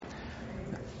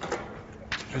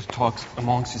Just talk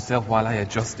amongst yourself while I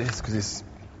adjust this, because it's...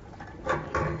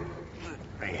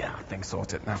 Yeah, I think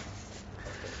sorted now.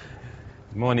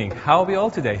 Good morning. How are we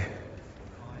all today?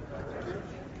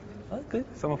 Oh, good.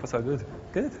 Some of us are good.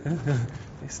 Good.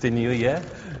 It's the new year.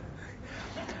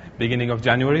 Beginning of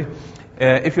January.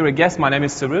 If you're a guest, my name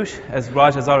is Sarush. As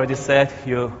Raj has already said,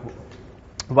 you're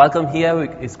welcome here.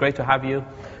 It's great to have you.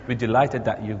 We're delighted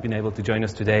that you've been able to join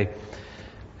us today.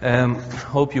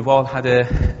 Hope you've all had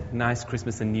a nice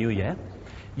Christmas and New Year.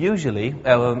 Usually,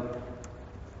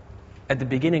 at the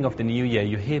beginning of the New Year,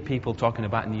 you hear people talking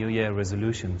about New Year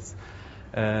resolutions.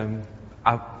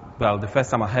 The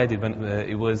first time I heard it,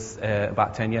 it was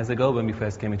about 10 years ago when we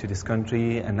first came into this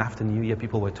country, and after New Year,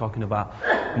 people were talking about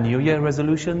New Year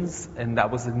resolutions, and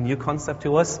that was a new concept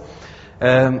to us.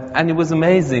 And it was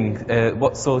amazing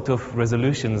what sort of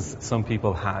resolutions some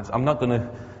people had. I'm not going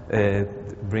to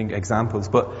bring examples,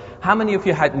 but how many of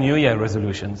you had New Year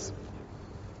resolutions?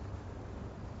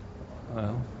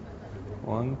 Well,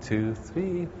 1, 2,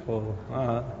 3, 4.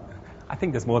 I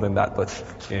think there's more than that, but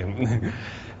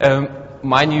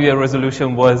my New Year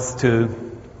resolution was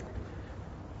to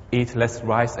eat less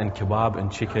rice and kebab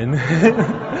and chicken.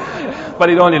 But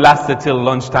it only lasted till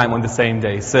lunchtime on the same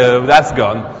day, so that's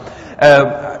gone.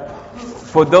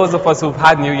 For those of us who've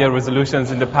had New Year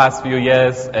resolutions in the past few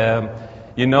years,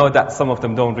 you know that some of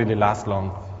them don't really last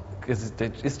long, because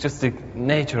it's just the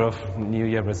nature of New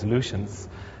Year resolutions.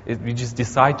 You just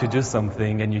decide to do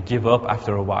something and you give up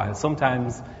after a while.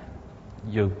 Sometimes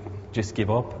you just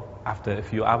give up after a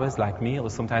few hours, like me, or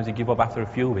sometimes you give up after a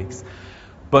few weeks.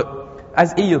 But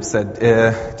as Eyub said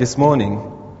this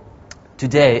morning,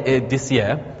 this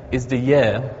year, is the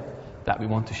year that we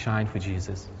want to shine for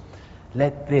Jesus.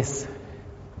 Let this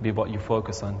be what you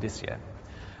focus on this year.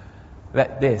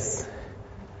 Let this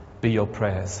be your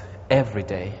prayers every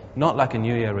day. Not like a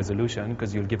New Year resolution,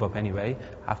 because you'll give up anyway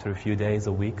after a few days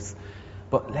or weeks.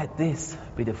 But let this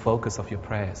be the focus of your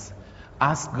prayers.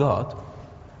 Ask God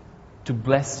to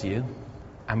bless you,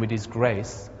 and with His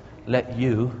grace, let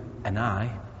you and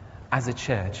I, as a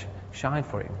church, shine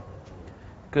for Him.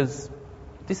 Because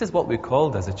this is what we're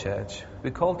called as a church.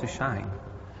 We're called to shine.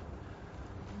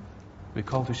 We're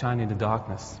called to shine in the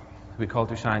darkness. We're called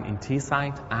to shine in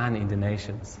Teesside and in the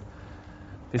nations.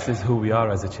 This is who we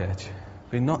are as a church.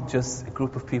 We're not just a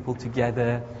group of people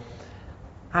together,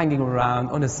 hanging around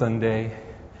on a Sunday.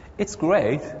 It's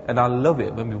great, and I love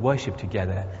it when we worship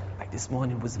together. Like this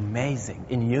morning was amazing.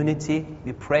 In unity,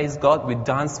 we praise God, we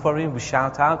dance for Him, we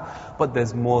shout out. But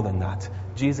there's more than that.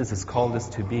 Jesus has called us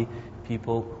to be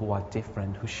people who are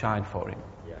different, who shine for Him.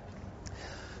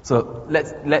 So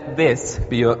let this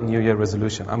be your New Year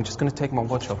resolution. I'm just going to take my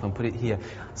watch off and put it here.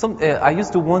 I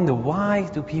used to wonder, why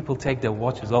do people take their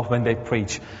watches off when they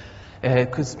preach?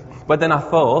 But then I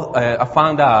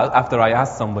found out after I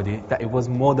asked somebody that it was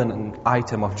more than an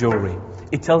item of jewelry.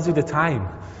 It tells you the time.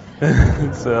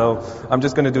 So I'm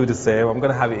just going to do the same. I'm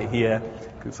going to have it here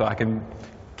so I can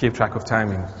keep track of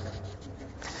timing.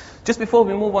 Just before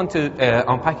we move on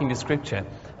to unpacking the scripture,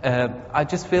 I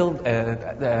just feel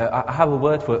I have a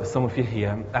word for some of you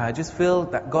here. I just feel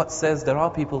that God says there are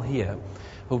people here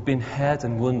who've been hurt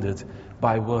and wounded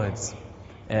by words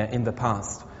in the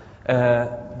past.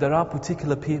 There are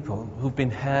particular people who've been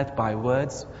hurt by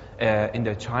words in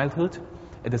their childhood.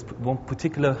 There's one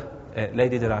particular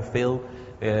lady that I feel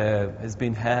has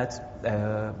been hurt,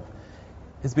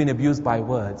 has been abused by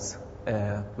words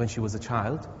when she was a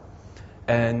child.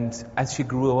 And as she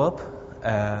grew up,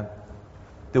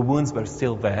 the wounds were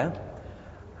still there,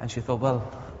 and she thought, well,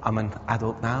 I'm an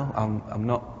adult now, I'm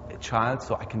not a child,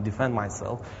 so I can defend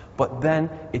myself. But then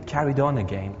it carried on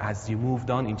again as you moved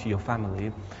on into your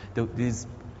family. These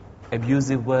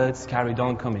abusive words carried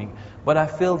on coming. But I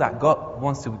feel that God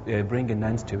wants to bring an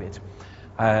end to it.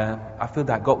 I feel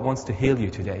that God wants to heal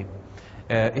you today.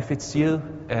 If it's you,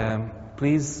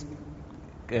 please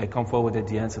come forward at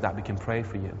the end so that we can pray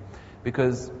for you.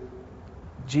 Because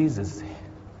Jesus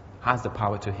has the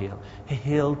power to heal. He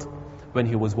healed when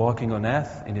He was walking on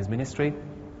earth in His ministry,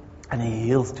 and He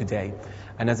heals today.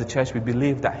 And as a church, we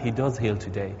believe that He does heal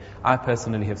today. I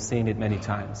personally have seen it many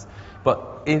times.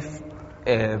 But if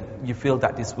you feel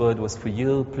that this word was for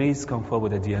you, please come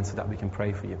forward at the end so that we can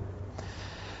pray for you.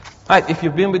 Right, if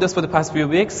you've been with us for the past few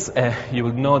weeks, you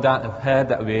will know that, have heard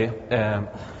that we're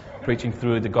preaching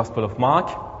through the Gospel of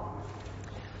Mark.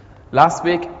 Last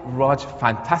week, Raj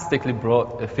fantastically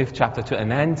brought the 5th chapter to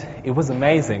an end. It was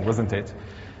amazing, wasn't it?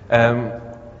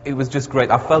 It was just great.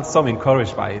 I felt so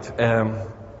encouraged by it.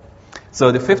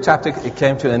 So the 5th chapter, it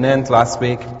came to an end last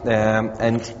week.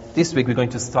 And this week we're going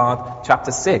to start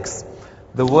chapter 6.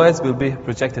 The words will be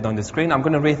projected on the screen. I'm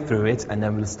going to read through it and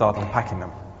then we'll start unpacking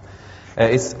them.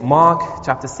 It's Mark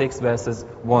chapter 6 verses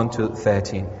 1 to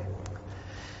 13.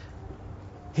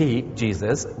 He,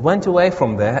 Jesus, went away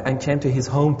from there and came to his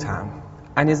hometown,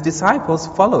 and his disciples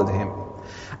followed him.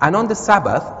 And on the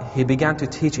Sabbath he began to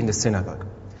teach in the synagogue.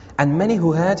 And many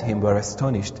who heard him were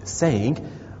astonished, saying,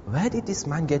 "Where did this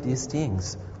man get these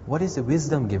things? What is the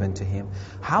wisdom given to him?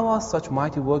 How are such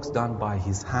mighty works done by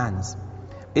his hands?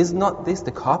 Is not this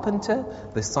the carpenter,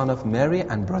 the son of Mary,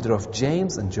 and brother of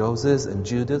James and Joseph and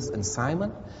Judas and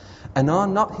Simon? And are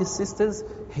not his sisters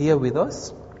here with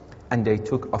us?" And they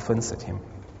took offense at him.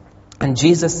 And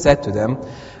Jesus said to them,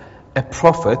 "A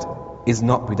prophet is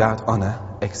not without honor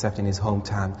except in his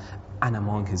hometown and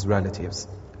among his relatives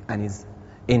and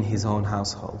in his own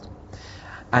household."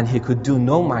 And he could do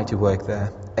no mighty work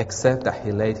there except that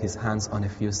he laid his hands on a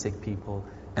few sick people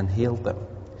and healed them.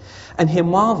 And he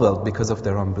marveled because of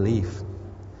their unbelief.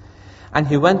 And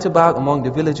he went about among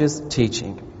the villages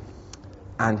teaching.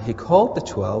 And he called the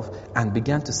 12 and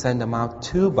began to send them out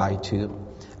 2 by 2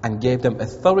 and gave them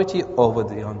authority over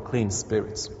the unclean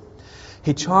spirits.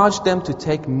 He charged them to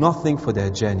take nothing for their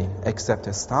journey except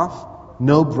a staff,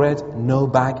 no bread, no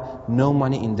bag, no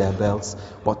money in their belts,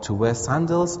 but to wear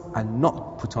sandals and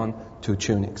not put on 2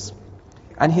 tunics.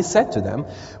 And he said to them,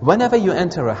 "Whenever you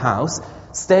enter a house,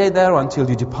 stay there until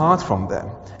you depart from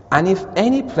there. And if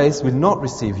any place will not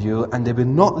receive you and they will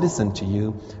not listen to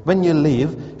you, when you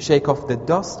leave, shake off the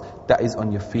dust that is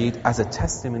on your feet as a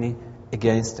testimony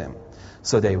against them."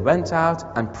 So they went out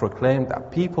and proclaimed that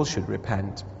people should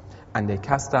repent. And they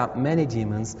cast out many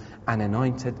demons and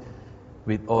anointed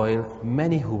with oil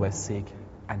many who were sick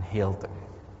and healed them.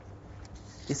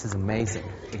 This is amazing.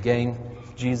 Again,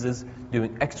 Jesus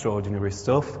doing extraordinary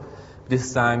stuff,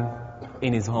 this time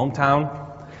in his hometown.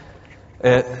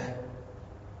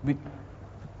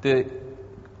 The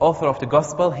author of the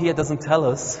Gospel here doesn't tell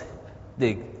us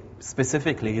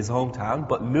specifically his hometown,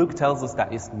 but Luke tells us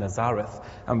that it's Nazareth.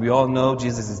 And we all know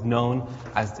Jesus is known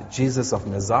as the Jesus of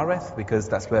Nazareth because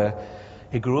that's where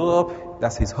he grew up,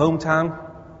 that's his hometown.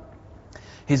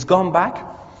 He's gone back,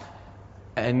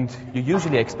 and you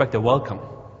usually expect a welcome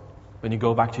when you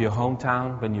go back to your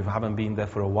hometown, when you haven't been there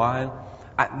for a while,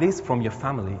 at least from your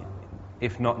family,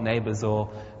 if not neighbors or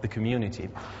the community.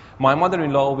 My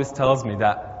mother-in-law always tells me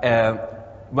that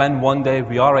when one day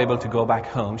we are able to go back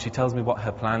home, she tells me what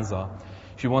her plans are.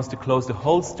 She wants to close the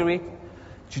whole street.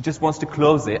 She just wants to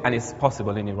close it, and it's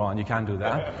possible in Iran, you can't do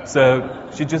that. So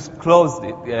she just closed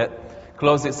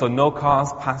it so no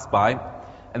cars pass by,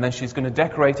 and then she's going to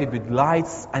decorate it with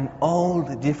lights and all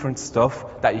the different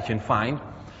stuff that you can find.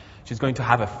 She's going to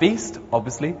have a feast,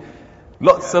 obviously,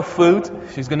 lots of food.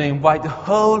 She's going to invite the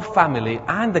whole family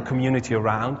and the community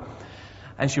around,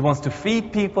 and she wants to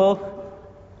feed people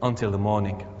until the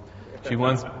morning. She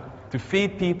wants to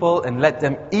feed people and let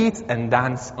them eat and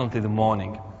dance until the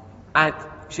morning. And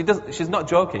she's not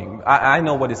joking. I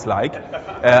know what it's like.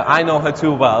 I know her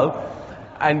too well.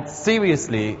 And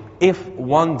seriously, if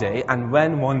one day, and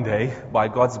when one day, by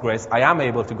God's grace, I am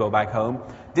able to go back home,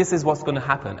 this is what's going to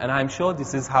happen. And I'm sure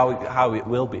this is how it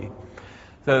will be.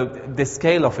 So the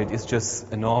scale of it is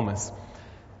just enormous.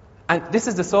 And this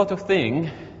is the sort of thing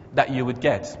that you would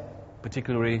get,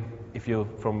 particularly if you're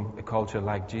from a culture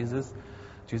like Jesus'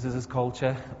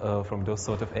 culture, from those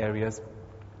sort of areas.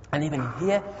 And even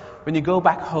here, when you go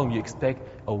back home, you expect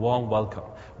a warm welcome.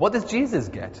 What does Jesus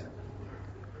get?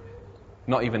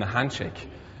 Not even a handshake.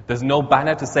 There's no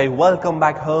banner to say, "Welcome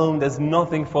back home." There's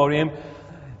nothing for him.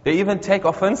 They even take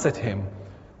offense at him.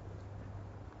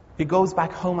 He goes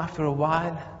back home after a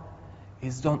while.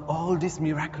 He's done all these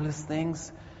miraculous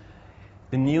things.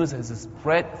 The news has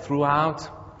spread throughout.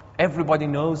 Everybody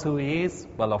knows who he is.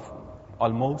 Well,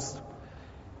 almost.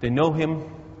 They know him.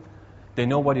 They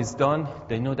know what he's done.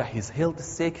 They know that he's healed the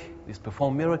sick. He's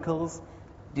performed miracles.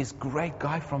 This great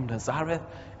guy from Nazareth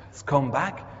has come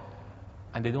back.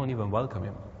 And they don't even welcome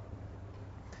him.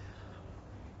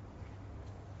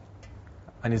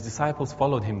 And his disciples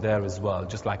followed him there as well,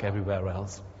 just like everywhere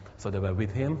else. So they were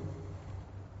with him.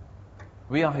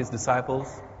 We are his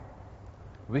disciples.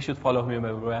 We should follow him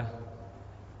everywhere.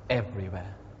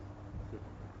 Everywhere.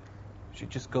 We should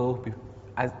just go,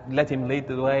 let him lead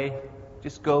the way.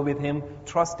 Just go with him,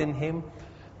 trust in him.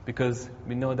 Because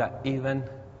we know that even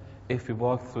if we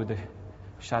walk through the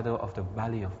shadow of the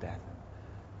valley of death,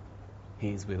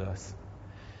 he is with us.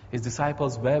 His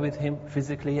disciples were with him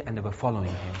physically and they were following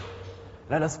him.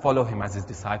 Let us follow him as his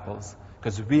disciples,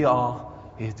 because we are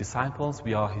his disciples,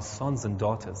 we are his sons and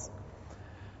daughters.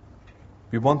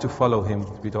 We want to follow him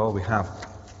with all we have.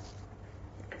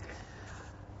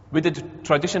 With the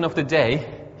tradition of the day,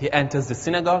 He enters the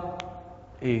synagogue,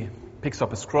 he picks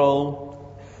up a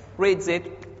scroll, reads it,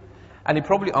 and he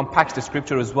probably unpacks the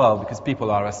scripture as well, because people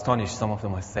are astonished. Some of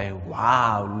them will say,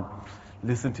 wow,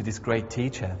 listen to this great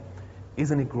teacher.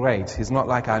 Isn't it great? He's not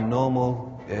like our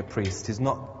normal priest.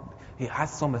 He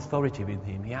has some authority with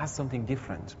him. He has something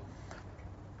different.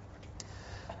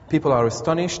 People are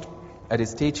astonished at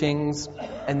his teachings,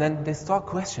 and then they start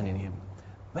questioning him.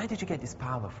 Where did you get this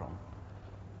power from?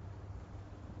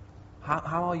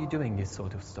 How are you doing this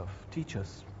sort of stuff? Teach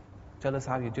us. Tell us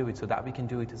how you do it so that we can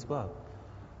do it as well.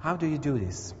 How do you do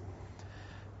this?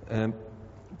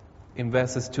 In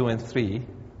verses 2 and 3,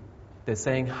 they're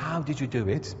saying, how did you do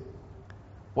it?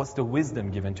 What's the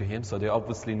wisdom given to him? So they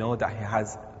obviously know that he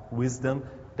has wisdom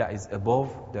that is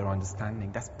above their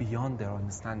understanding. That's beyond their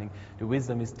understanding. The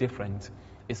wisdom is different.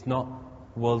 It's not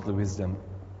worldly wisdom.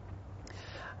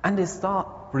 And they start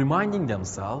reminding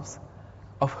themselves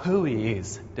of who he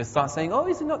is. They start saying, oh,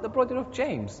 is he not the brother of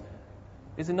James?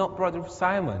 Is he not brother of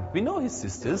Simon? We know his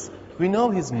sisters. We know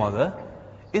his mother.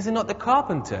 Is he not the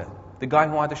carpenter? The guy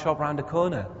who had a shop around the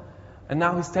corner. And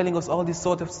now he's telling us all this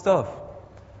sort of stuff.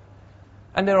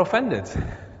 And they're offended.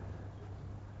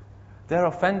 They're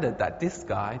offended that this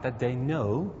guy that they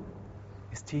know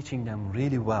is teaching them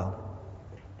really well.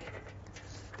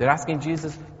 They're asking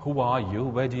Jesus, who are you?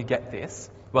 Where do you get this?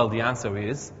 Well, the answer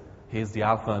is, he's the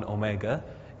Alpha and Omega.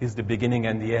 He's the beginning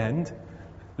and the end.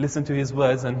 Listen to his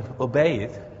words and obey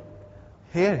it.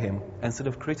 Hear him instead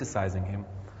of criticizing him.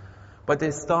 But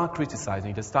they start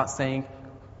criticizing. They start saying,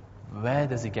 where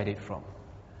does he get it from?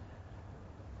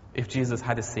 If Jesus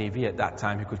had a savior at that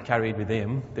time, he could carry it with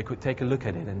him. They could take a look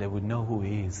at it and they would know who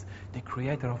he is. The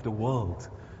creator of the world.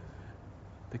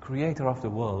 The creator of the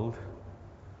world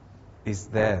is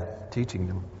there teaching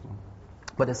them.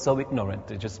 But they're so ignorant.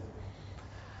 They just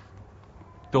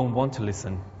don't want to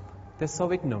listen. They're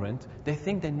so ignorant. They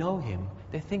think they know him.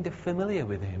 They think they're familiar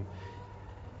with him.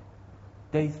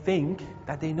 They think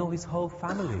that they know his whole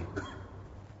family.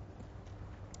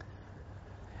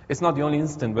 It's not the only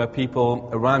instant where people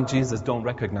around Jesus don't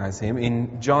recognize him.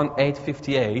 In John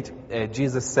 8:58,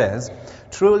 Jesus says,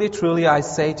 truly, truly, I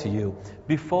say to you,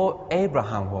 before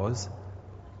Abraham was,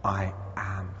 I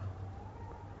am.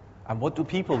 And what do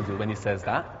people do when he says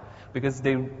that? Because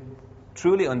they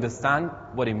truly understand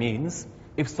what it means.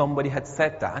 If somebody had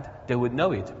said that, they would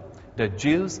know it. They're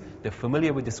Jews, they're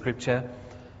familiar with the scripture,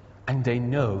 and they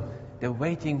know. They're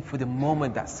waiting for the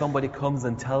moment that somebody comes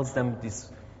and tells them this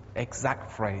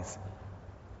exact phrase.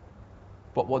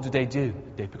 But what do?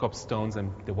 They pick up stones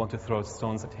and they want to throw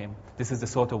stones at him. This is the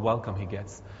sort of welcome he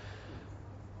gets.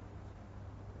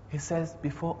 He says,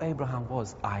 before Abraham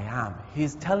was, I am.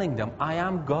 He's telling them, I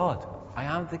am God. I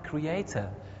am the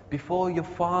creator. Before your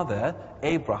father,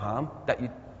 Abraham, that you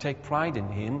take pride in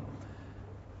him,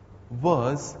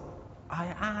 was,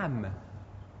 I am.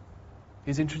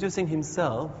 He's introducing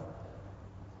himself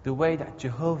the way that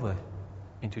Jehovah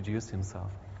introduced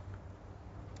himself.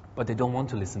 But they don't want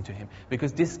to listen to him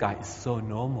because this guy is so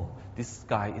normal. This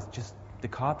guy is just the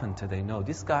carpenter they know.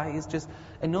 This guy is just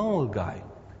a normal guy.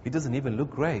 He doesn't even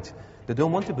look great. They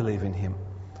don't want to believe in him.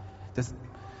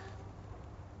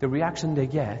 The reaction they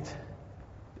get,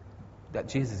 that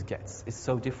Jesus gets, is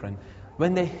so different.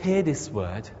 When they hear this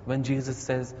word, when Jesus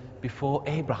says, before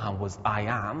Abraham was, I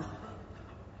am,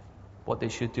 what they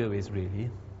should do is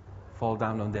really fall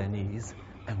down on their knees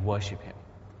and worship him.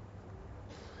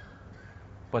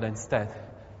 But instead,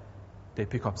 they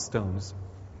pick up stones.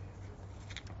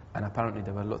 And apparently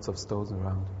there were lots of stones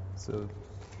around. So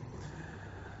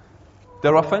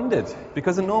they're offended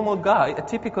because a normal guy, a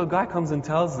typical guy, comes and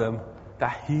tells them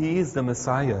that he is the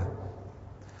Messiah.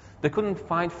 They couldn't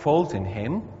find fault in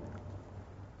him.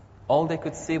 All they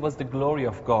could see was the glory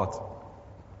of God.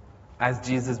 As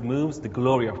Jesus moves, the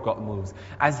glory of God moves.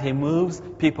 As he moves,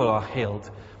 people are healed.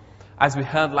 As we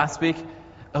heard last week,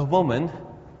 a woman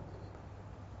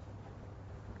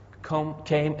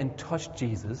came and touched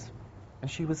Jesus,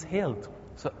 and she was healed.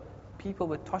 So people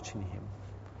were touching him.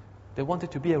 They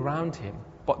wanted to be around him,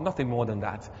 but nothing more than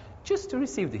that. Just to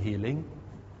receive the healing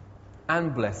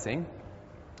and blessing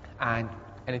and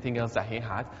anything else that he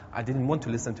had. I didn't want to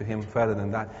listen to him further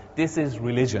than that. This is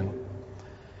religion.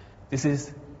 This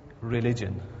is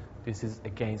religion. This is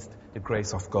against the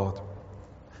grace of God.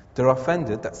 They're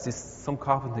offended that some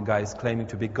carpenter guy is claiming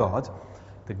to be God,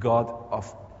 the God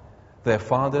of their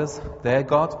fathers, their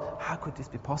God. How could this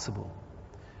be possible?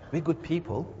 We're good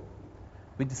people.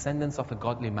 We're descendants of a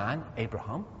godly man,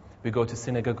 Abraham. We go to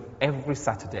synagogue every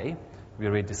Saturday. We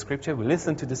read the scripture. We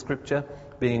listen to the scripture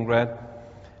being read.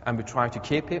 And we try to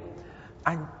keep it.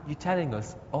 And you're telling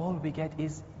us all we get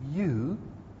is you.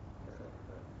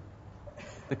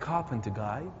 the carpenter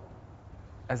guy,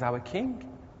 as our king?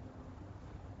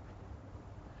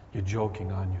 You're joking,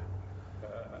 aren't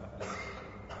you?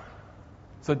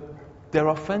 So they're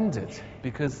offended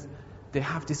because they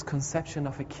have this conception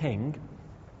of a king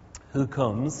who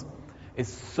comes, is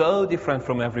so different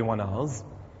from everyone else,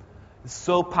 is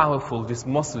so powerful, this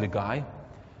muscly guy,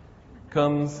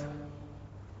 comes,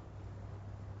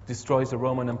 destroys the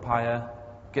Roman Empire,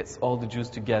 gets all the Jews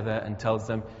together and tells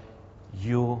them,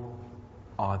 you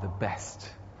are the best.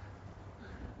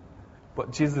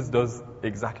 But Jesus does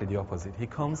exactly the opposite. He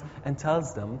comes and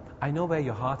tells them, I know where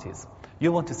your heart is.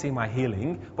 You want to see my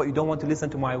healing, but you don't want to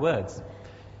listen to my words.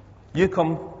 You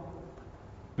come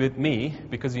with me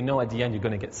because you know at the end you're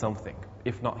going to get something.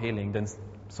 If not healing, then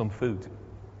some food.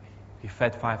 He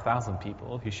fed 5,000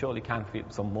 people. He surely can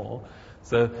feed some more.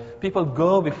 So people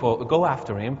go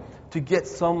after him to get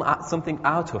something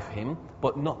out of him,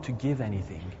 but not to give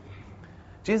anything.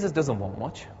 Jesus doesn't want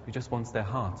much. He just wants their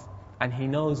heart. And he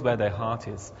knows where their heart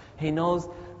is. He knows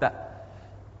that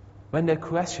when they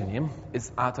question him,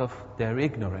 it's out of their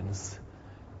ignorance.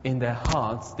 In their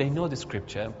hearts, they know the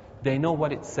scripture. They know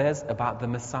what it says about the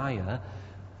Messiah.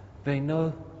 They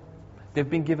know they've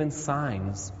been given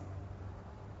signs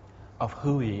of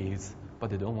who he is, but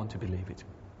they don't want to believe it.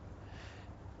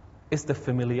 It's the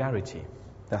familiarity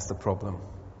that's the problem.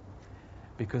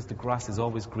 Because the grass is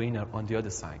always greener on the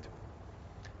other side.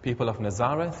 People of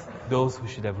Nazareth, those who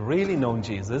should have really known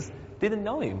Jesus, didn't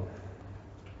know him.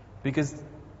 Because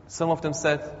some of them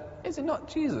said, is it not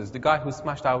Jesus, the guy who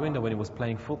smashed our window when he was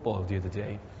playing football the other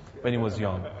day, when he was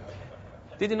young?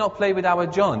 Did he not play with our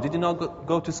John? Did he not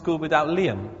go to school without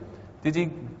Liam? Did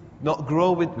he not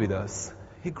grow with us?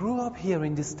 He grew up here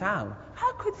in this town.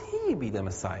 How could he be the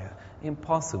Messiah?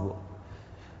 Impossible.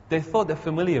 They thought they're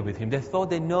familiar with him. They thought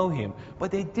they know him.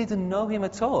 But they didn't know him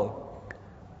at all.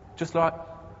 Just like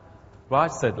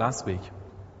Raj said last week,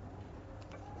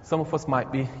 some of us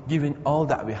might be giving all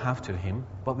that we have to him,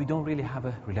 but we don't really have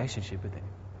a relationship with him.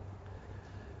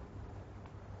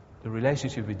 The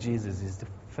relationship with Jesus is the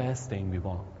first thing we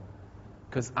want.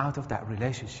 Because out of that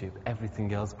relationship,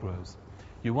 everything else grows.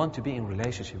 You want to be in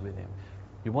relationship with him.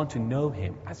 You want to know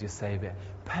him as your Savior,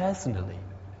 personally.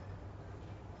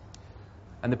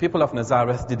 And the people of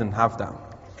Nazareth didn't have that.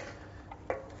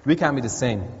 We can be the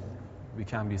same. We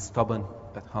can be stubborn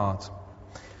at heart.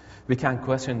 We can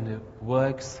question the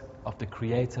works of the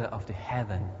Creator of the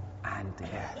heaven and the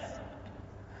earth.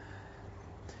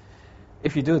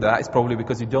 If you do that, it's probably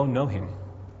because you don't know him.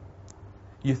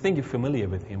 You think you're familiar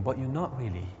with him, but you're not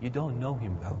really. You don't know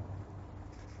him well.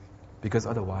 Because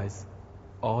otherwise,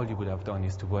 all you would have done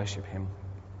is to worship him.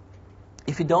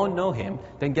 If you don't know him,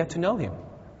 then get to know him.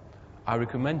 I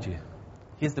recommend you.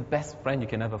 He's the best friend you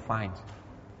can ever find.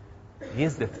 He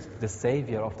is the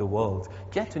Savior of the world.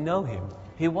 Get to know him.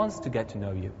 He wants to get to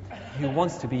know you. He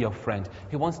wants to be your friend.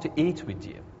 He wants to eat with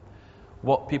you.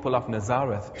 What people of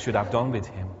Nazareth should have done with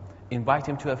him, invite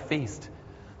him to a feast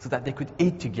so that they could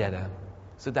eat together,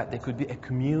 so that they could be a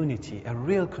community, a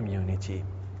real community,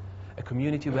 a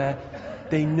community where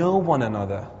they know one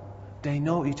another. They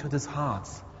know each other's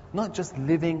hearts, not just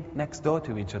living next door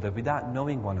to each other without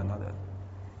knowing one another.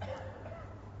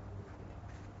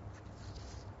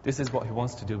 This is what he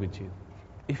wants to do with you.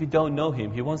 If you don't know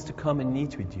him, he wants to come and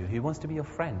eat with you. He wants to be your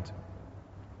friend.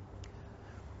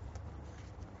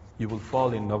 You will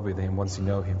fall in love with him once you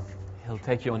know him. He'll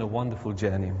take you on a wonderful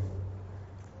journey.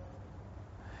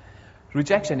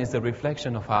 Rejection is a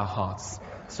reflection of our hearts.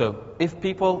 So if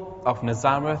people of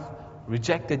Nazareth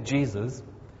rejected Jesus,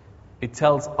 it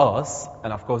tells us,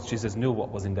 and of course Jesus knew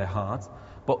what was in their hearts,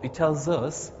 but it tells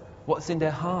us what's in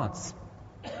their hearts.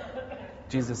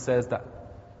 Jesus says that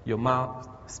your mouth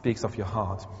speaks of your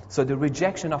heart. So the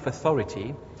rejection of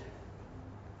authority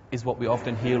is what we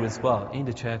often hear as well in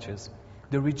the churches.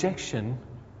 The rejection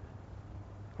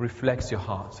reflects your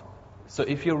heart. So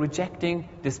if you're rejecting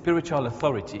the spiritual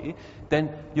authority,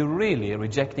 then you're really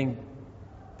rejecting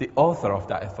the author of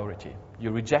that authority.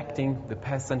 You're rejecting the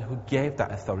person who gave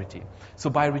that authority. So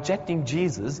by rejecting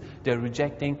Jesus, they're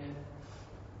rejecting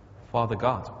Father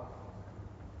God.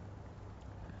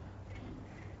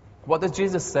 What does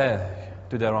Jesus say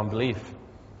to their unbelief?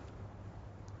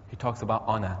 He talks about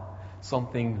honor,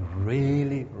 something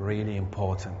really, really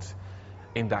important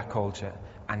in that culture,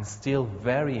 and still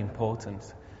very important.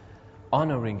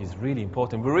 Honoring is really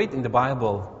important. We read in the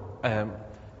Bible,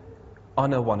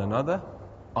 honor one another,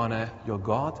 honor your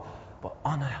God, but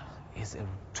honor is a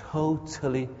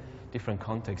totally different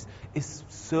context. It's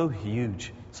so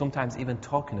huge. Sometimes even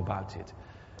talking about it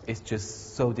is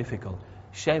just so difficult.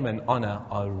 Shame and honor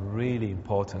are really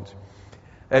important.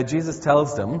 Jesus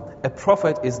tells them, a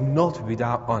prophet is not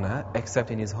without honor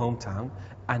except in his hometown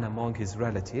and among his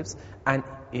relatives and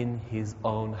in his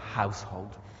own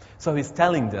household. So he's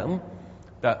telling them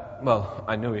that, well,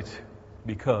 I know it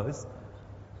because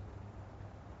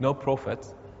no prophet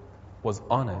was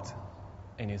honored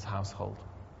in his household.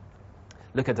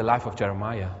 Look at the life of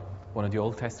Jeremiah, one of the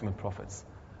Old Testament prophets.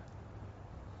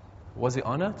 Was he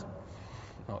honored?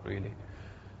 Not really.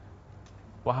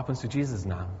 What happens to Jesus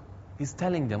now? He's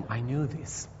telling them, I knew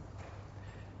this.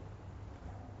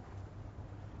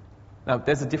 Now,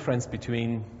 there's a difference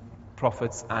between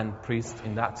prophets and priests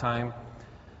in that time.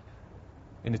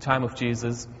 In the time of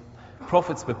Jesus,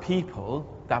 prophets were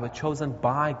people that were chosen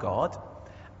by God,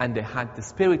 and they had the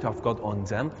Spirit of God on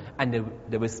them, and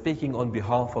they were speaking on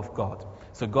behalf of God.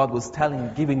 So God was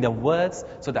giving them words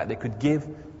so that they could give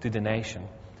to the nation.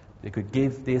 They could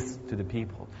give this to the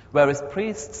people. Whereas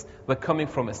priests were coming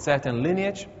from a certain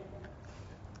lineage,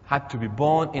 had to be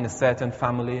born in a certain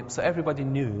family, so everybody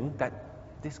knew that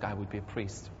this guy would be a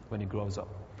priest when he grows up.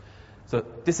 So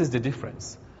this is the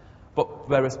difference. But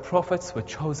whereas prophets were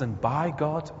chosen by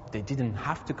God, they didn't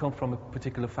have to come from a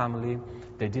particular family,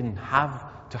 they didn't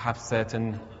have to have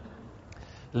certain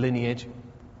lineage.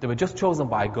 They were just chosen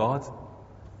by God,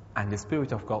 and the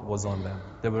Spirit of God was on them.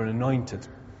 They were anointed.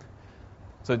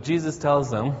 So Jesus tells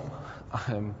them,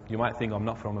 you might think I'm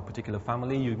not from a particular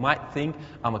family. You might think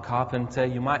I'm a carpenter.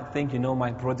 You might think you know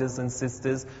my brothers and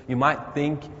sisters. You might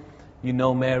think you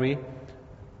know Mary.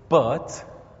 But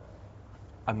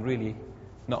I'm really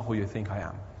not who you think I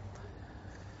am.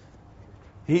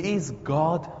 He is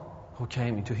God who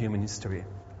came into human history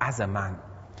as a man.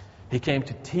 He came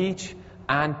to teach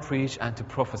and preach and to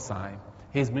prophesy.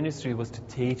 His ministry was to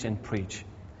teach and preach.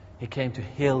 He came to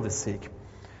heal the sick.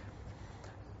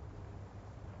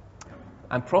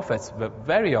 And prophets were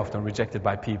very often rejected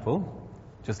by people,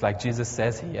 just like Jesus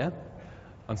says here,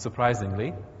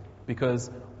 unsurprisingly, because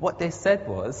what they said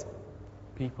was,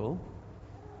 people,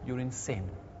 you're in sin.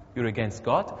 You're against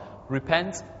God.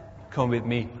 Repent, come with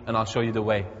me, and I'll show you the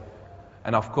way.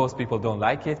 And of course, people don't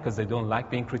like it because they don't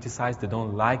like being criticized. They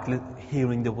don't like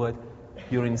hearing the word,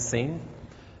 you're in sin.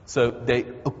 So they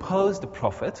oppose the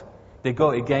prophet. They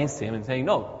go against him and say,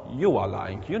 no, you are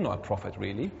lying. You're not a prophet,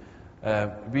 really.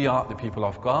 We are the people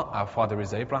of God. Our father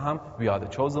is Abraham. We are the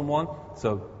chosen one.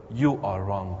 So you are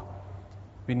wrong.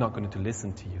 We're not going to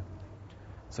listen to you.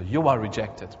 So you are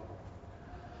rejected.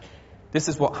 This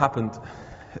is what happened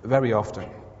very often.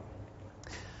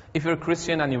 If you're a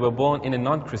Christian and you were born in a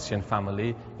non-Christian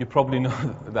family, you probably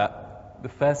know that the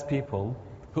first people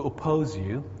who oppose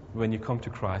you when you come to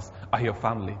Christ are your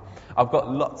family. I've got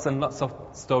lots and lots of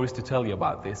stories to tell you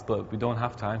about this, but we don't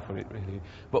have time for it really.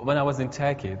 But when I was in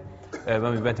Turkey,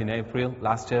 when we went in April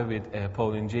last year with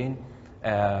Paul and Jean,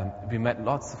 we met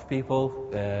lots of people,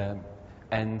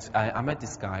 and I met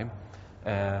this guy.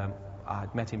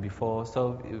 I'd met him before,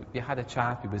 so we had a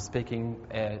chat, we were speaking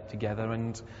together,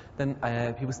 and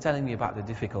then he was telling me about the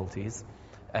difficulties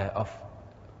of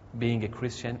being a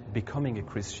Christian, becoming a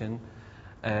Christian,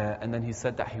 and then he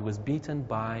said that he was beaten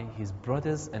by his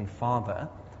brothers and father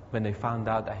when they found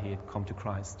out that he had come to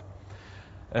Christ.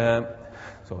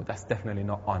 So that's definitely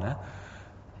not honor.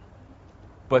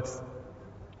 But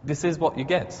this is what you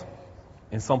get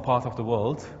in some part of the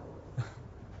world.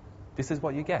 This is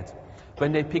what you get.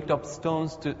 When they picked up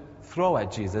stones to throw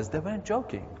at Jesus, they weren't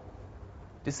joking.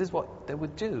 This is what they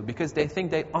would do because they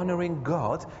think they're honoring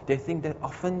God. They think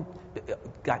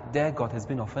that their God has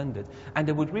been offended. And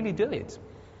they would really do it.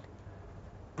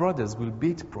 Brothers will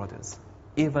beat brothers.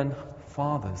 Even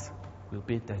fathers will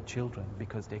beat their children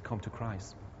because they come to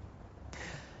Christ.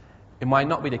 It might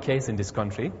not be the case in this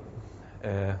country.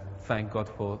 Thank God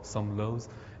for some laws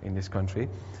in this country.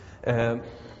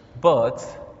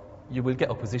 But you will get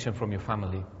opposition from your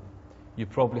family. You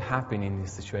probably have been in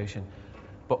this situation.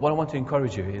 But what I want to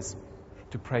encourage you is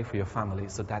to pray for your family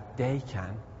so that they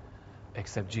can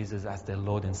accept Jesus as their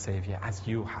Lord and Savior, as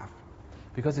you have.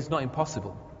 Because it's not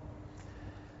impossible.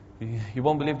 You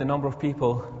won't believe the number of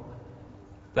people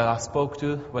that I spoke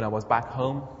to when I was back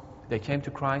home. They came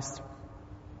to Christ,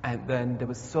 and then they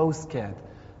were so scared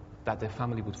that their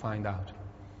family would find out.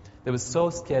 They were so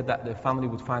scared that their family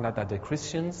would find out that they're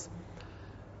Christians.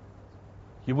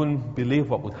 You wouldn't believe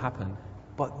what would happen.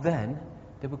 But then,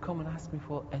 they would come and ask me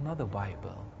for another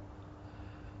Bible.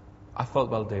 I thought,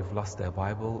 well, they've lost their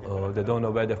Bible, or they don't know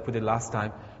where they've put it last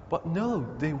time. But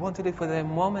no, they wanted it for their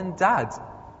mom and dad.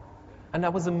 And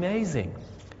that was amazing.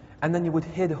 And then you would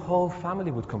hear the whole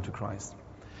family would come to Christ.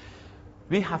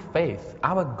 We have faith.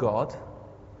 Our God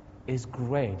is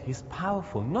great. He's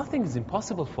powerful. Nothing is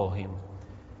impossible for Him.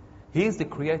 He is the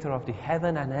creator of the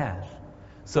heaven and earth.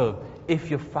 So, if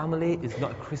your family is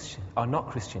not a Christian or not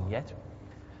Christian yet,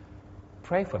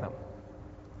 pray for them.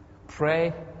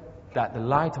 Pray that the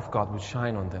light of God would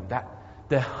shine on them, that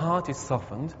their heart is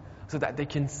softened so that they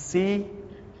can see,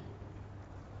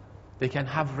 they can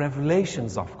have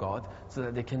revelations of God, so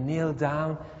that they can kneel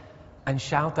down and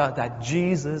shout out that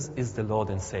Jesus is the Lord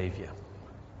and Savior.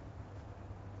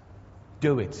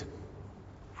 Do it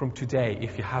from today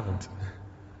if you haven't.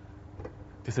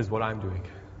 This is what I'm doing.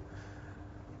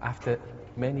 After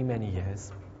many, many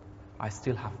years, I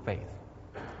still have faith.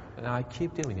 And I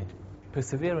keep doing it.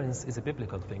 Perseverance is a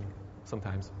biblical thing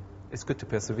sometimes. It's good to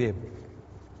persevere.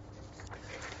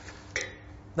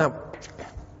 Now,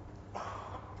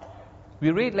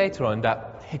 we read later on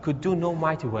that he could do no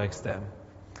mighty works there,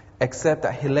 except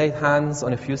that he laid hands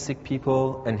on a few sick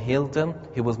people and healed them.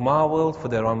 He was marveled for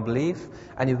their unbelief,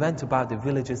 and he went about the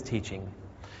villages teaching.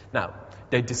 Now,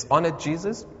 they dishonored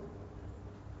Jesus.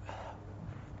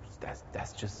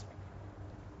 That's just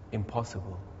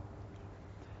impossible.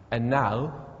 And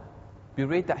now, we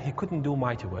read that he couldn't do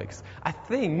mighty works. I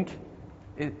think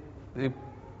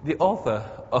the author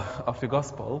of the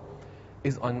gospel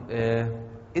is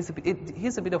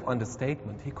he's a bit of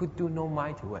understatement. He could do no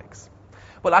mighty works.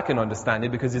 Well, I can understand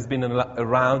it because he's been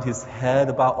around, he's heard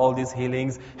about all these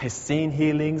healings, he's seen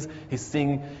healings, he's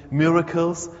seen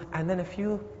miracles, and then a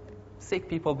few sick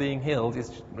people being healed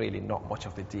is really not much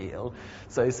of a deal.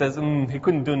 So he says, he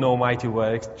couldn't do no mighty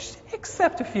works,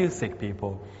 except a few sick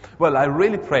people. Well, I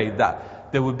really pray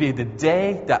that there would be the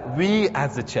day that we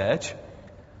as a church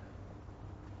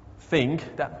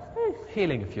think that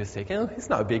healing a few sick, it's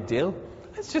not a big deal.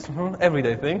 It's just an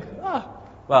everyday thing.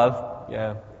 Well,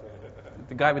 yeah.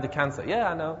 The guy with the cancer, yeah,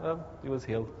 I know, he was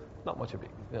healed. Not much of a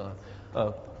big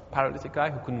deal. Paralytic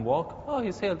guy who couldn't walk,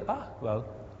 he's healed. Well,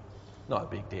 not a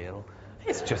big deal.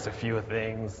 It's just a few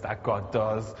things that God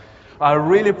does. I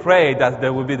really pray that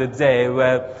there will be the day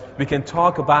where we can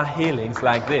talk about healings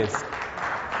like this.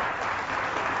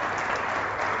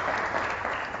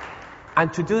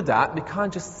 And to do that, we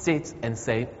can't just sit and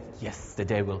say, yes, the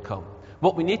day will come.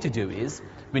 What we need to do is,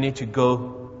 we need to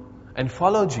go and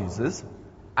follow Jesus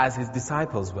as his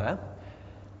disciples were.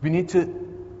 We need to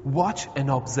watch and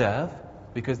observe,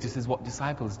 because this is what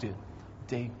disciples do.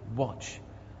 They watch.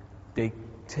 They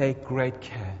take great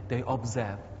care. They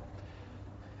observe.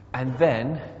 And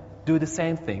then do the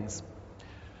same things.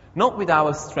 Not with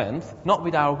our strength, not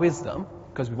with our wisdom,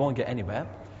 because we won't get anywhere,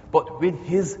 but with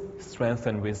his strength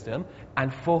and wisdom,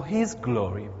 and for his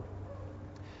glory.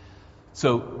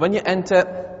 So when you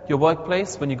enter your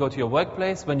workplace, when you go to your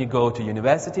workplace, when you go to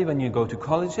university, when you go to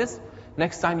colleges,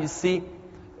 next time you see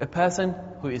a person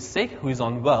who is sick, who is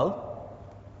unwell,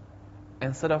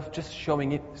 instead of just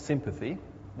showing it sympathy,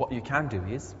 what you can do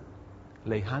is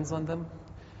lay hands on them,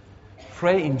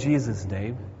 pray in Jesus'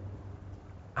 name,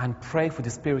 and pray for the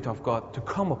Spirit of God to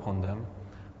come upon them,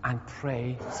 and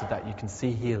pray so that you can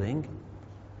see healing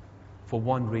for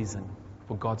one reason,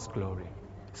 for God's glory.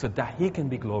 So that he can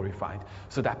be glorified,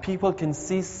 so that people can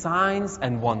see signs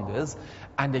and wonders,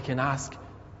 and they can ask,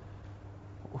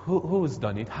 who's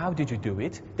done it? How did you do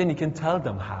it? Then you can tell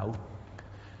them how.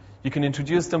 You can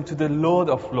introduce them to the Lord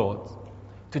of Lords,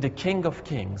 to the King of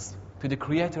Kings, to the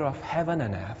Creator of heaven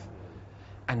and earth,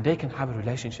 and they can have a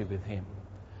relationship with him.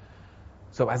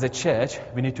 So as a church,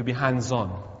 we need to be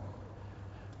hands-on.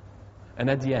 And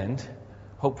at the end,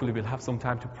 hopefully we'll have some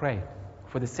time to pray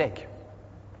for the sick.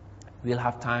 We'll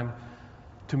have time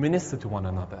to minister to one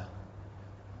another.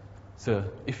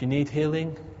 So if you need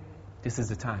healing, this is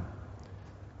the time.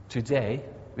 Today,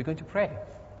 we're going to pray.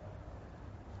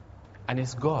 And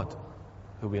it's God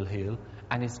who will heal,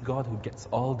 and it's God who gets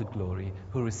all the glory,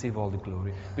 who receives all the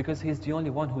glory, because he's the only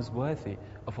one who's worthy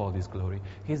of all this glory.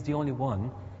 He's the only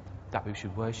one that we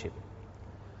should worship.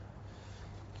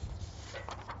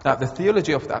 Now, the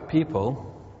theology of that people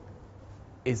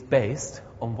is based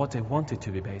on what they want it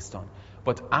to be based on.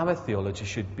 But our theology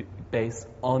should be based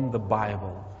on the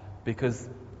Bible, because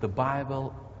the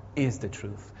Bible is the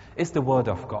truth. It's the Word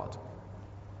of God.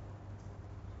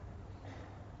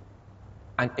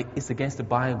 And it's against the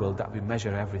Bible that we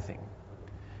measure everything.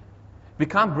 We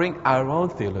can't bring our own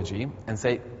theology and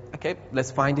say, okay, let's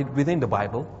find it within the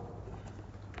Bible.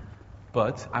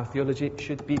 But our theology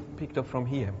should be picked up from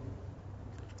here.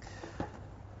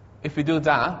 If we do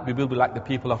that, we will be like the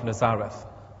people of Nazareth.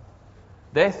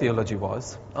 Their theology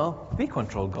was, we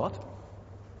control God.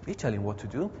 We tell him what to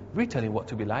do. We tell him what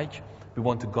to be like. We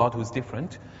want a God who's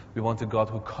different. We want a God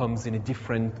who comes in a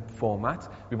different format.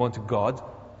 We want a God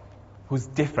who's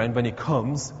different. When he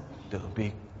comes, there will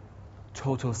be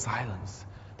total silence,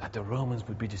 that the Romans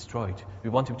would be destroyed. We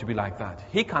want him to be like that.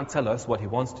 He can't tell us what he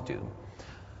wants to do.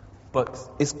 But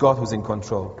it's God who's in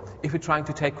control. If you're trying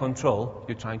to take control,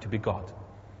 you're trying to be God.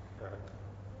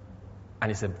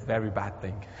 And it's a very bad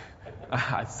thing.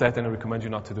 I certainly recommend you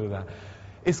not to do that.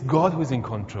 It's God who's in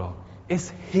control.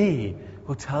 It's He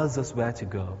who tells us where to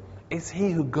go. It's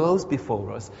He who goes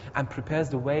before us and prepares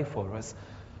the way for us.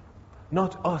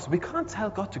 Not us. We can't tell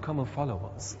God to come and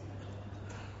follow us.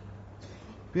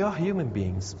 We are human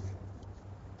beings.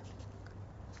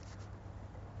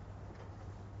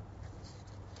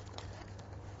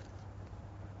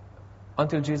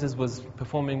 Until Jesus was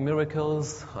performing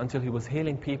miracles, until He was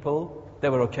healing people, they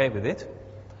were okay with it.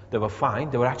 They were fine.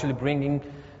 They were actually bringing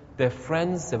their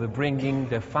friends, they were bringing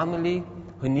their family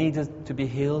who needed to be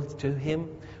healed to Him.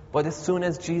 But as soon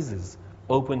as Jesus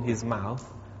opened His mouth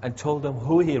and told them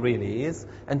who He really is,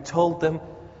 and told them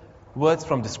words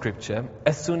from the Scripture,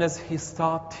 as soon as He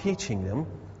started teaching them,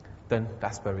 then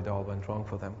that's where it all went wrong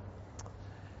for them.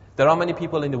 There are many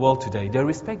people in the world today, they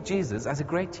respect Jesus as a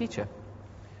great teacher.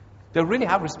 They really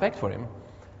have respect for Him.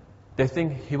 They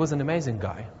think He was an amazing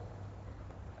guy.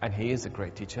 And He is a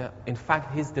great teacher. In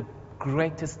fact, He's the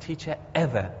greatest teacher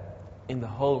ever in the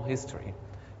whole history.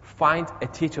 Find a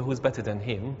teacher who's better than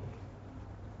Him.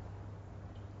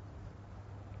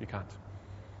 You can't.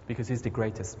 Because He's the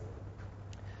greatest.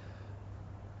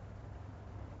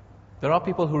 There are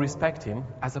people who respect Him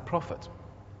as a prophet.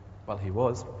 Well, He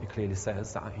was. He clearly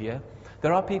says that here.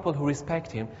 There are people who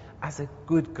respect Him as a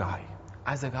good guy.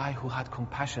 As a guy who had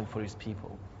compassion for His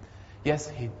people.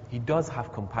 Yes, he does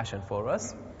have compassion for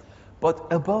us.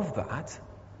 But above that,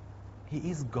 He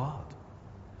is God.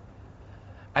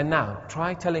 And now,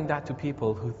 try telling that to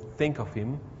people who think of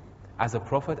Him as a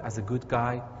prophet, as a good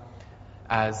guy,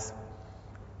 as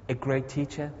a great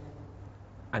teacher,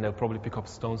 and they'll probably pick up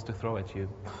stones to throw at you.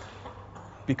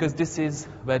 Because this is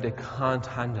where they can't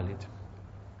handle it.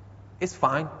 It's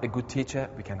fine, a good teacher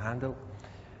we can handle.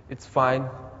 It's fine,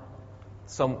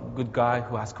 some good guy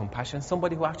who has compassion,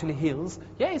 somebody who actually heals.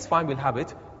 Yeah, it's fine, we'll have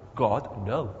it. God,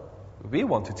 no. We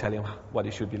want to tell Him what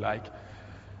He should be like.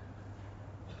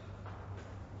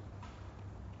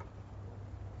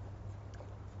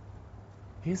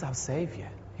 He's our Savior.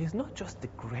 He's not just the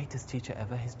greatest teacher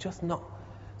ever. He's just not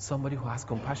somebody who has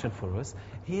compassion for us.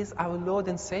 He is our Lord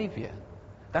and Savior.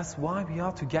 That's why we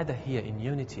are together here in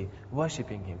unity,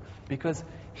 worshipping Him. Because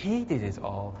He did it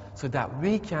all so that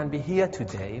we can be here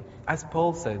today, as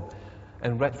Paul said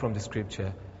and read from the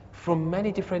Scripture, from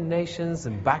many different nations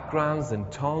and backgrounds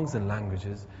and tongues and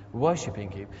languages, worshipping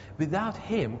Him. Without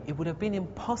Him, it would have been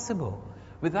impossible.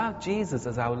 Without Jesus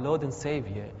as our Lord and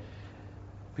Savior,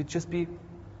 we'd just be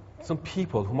some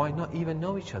people who might not even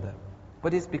know each other.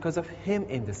 But it's because of Him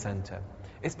in the center.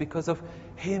 It's because of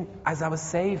Him as our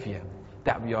Savior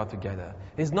that we are together.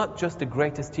 He's not just the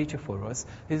greatest teacher for us.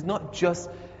 He's not just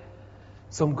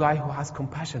some guy who has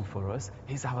compassion for us.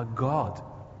 He's our God.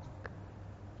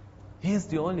 He is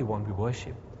the only one we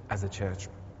worship as a church.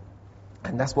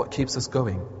 And that's what keeps us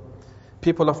going.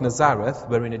 People of Nazareth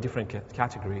were in a different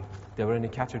category. They were in a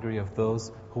category of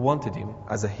those who wanted Him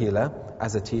as a healer,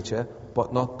 as a teacher,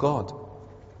 but not God.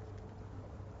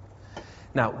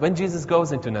 Now, when Jesus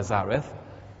goes into Nazareth,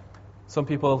 some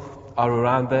people are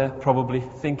around there probably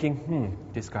thinking,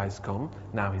 this guy's come,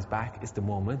 now he's back, it's the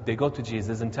moment. They go to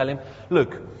Jesus and tell Him,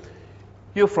 look,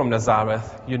 you're from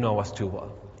Nazareth, you know us too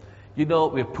well. You know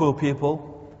we're poor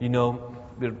people, you know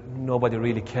nobody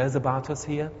really cares about us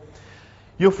here.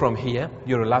 You're from here,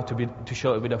 you're allowed to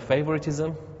show a bit of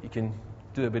favoritism, you can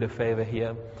do a bit of favor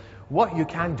here. What you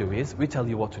can do is, we tell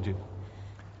you what to do.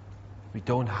 We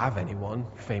don't have anyone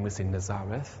famous in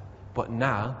Nazareth, but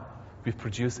now we've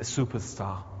produced a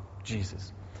superstar,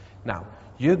 Jesus. Now,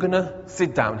 you're going to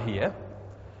sit down here.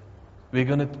 We're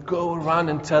going to go around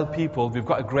and tell people we've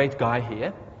got a great guy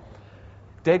here.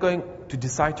 They're going to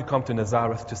decide to come to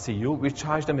Nazareth to see you. We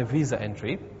charge them a visa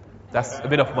entry. That's a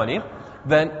bit of money.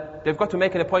 Then they've got to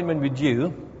make an appointment with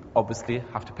you. Obviously,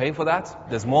 have to pay for that.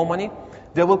 There's more money.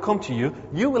 They will come to you.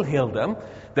 You will heal them.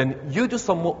 Then you do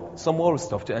some more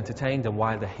stuff to entertain them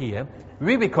while they're here.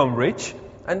 We become rich.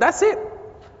 And that's it.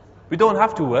 We don't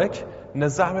have to work.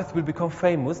 Nazareth will become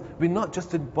famous. We're not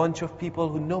just a bunch of people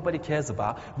who nobody cares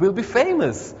about. We'll be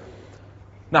famous.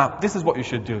 Now, this is what you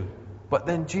should do. But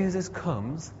then Jesus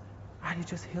comes and He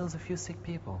just heals a few sick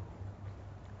people.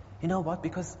 You know what?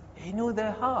 Because He knew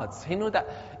their hearts. He knew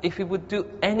that if He would do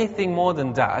anything more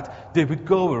than that, they would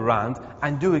go around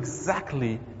and do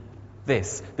exactly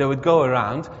this. They would go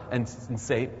around and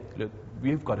say, look,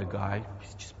 we've got a guy,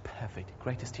 he's just perfect,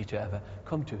 greatest teacher ever.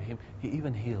 Come to him, he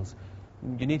even heals.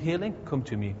 You need healing? Come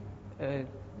to me.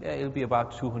 It'll be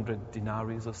about 200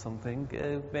 denarii or something,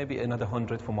 maybe another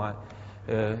 100 for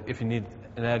if you need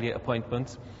an earlier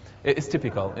appointment. It's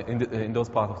typical in those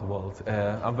parts of the world.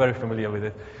 I'm very familiar with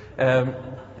it.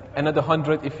 Another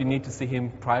 100 if you need to see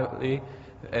him privately.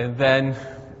 And then,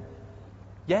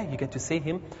 yeah, you get to see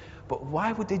him. But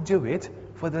why would they do it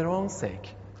for their own sake?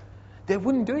 They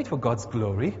wouldn't do it for God's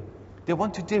glory. They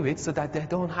want to do it so that they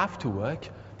don't have to work.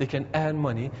 They can earn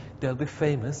money. They'll be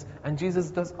famous. And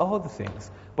Jesus does all the things.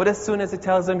 But as soon as he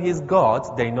tells them he's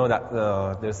God, they know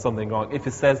that there's something wrong. If he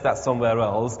says that somewhere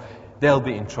else, they'll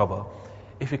be in trouble.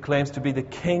 If he claims to be the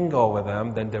king over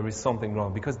them, then there is something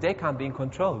wrong. Because they can't be in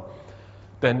control.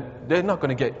 Then they're not going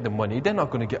to get the money. They're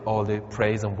not going to get all the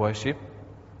praise and worship.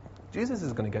 Jesus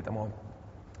is going to get them all.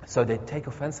 So they take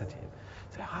offense at him.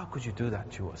 Say, how could you do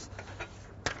that to us?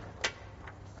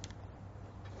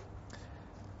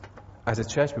 As a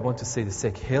church, we want to see the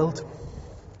sick healed.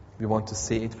 We want to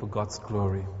see it for God's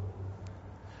glory.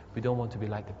 We don't want to be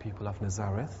like the people of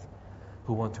Nazareth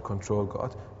who want to control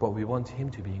God, but we want him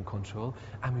to be in control,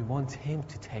 and we want him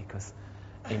to take us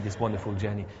in this wonderful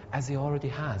journey, as he already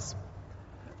has.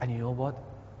 And you know what?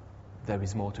 There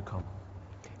is more to come.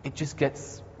 It just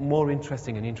gets more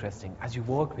interesting and interesting. As you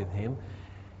walk with him,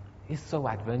 he's so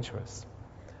adventurous.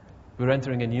 We're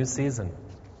entering a new season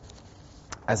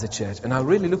as a church, and I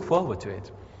really look forward to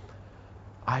it.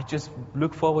 I just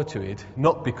look forward to it,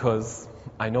 not because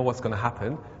I know what's going to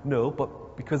happen, no,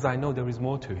 but because I know there is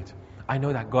more to it. I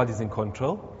know that God is in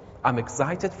control. I'm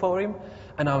excited for him,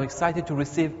 and I'm excited to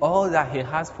receive all that he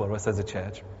has for us as a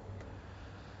church.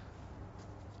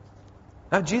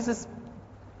 Now, Jesus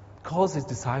calls his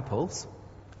disciples.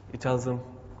 He tells them,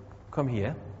 come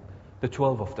here, the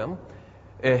 12 of them.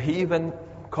 He even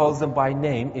calls them by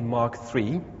name in Mark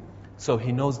 3, so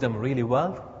he knows them really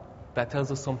well. That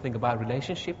tells us something about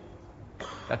relationship.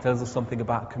 That tells us something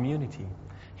about community.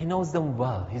 He knows them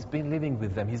well. He's been living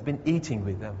with them. He's been eating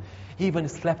with them. He even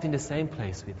slept in the same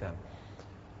place with them.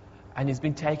 And he's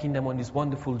been taking them on this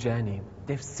wonderful journey.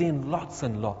 They've seen lots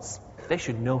and lots. They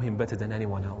should know him better than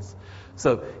anyone else.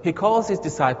 So he calls his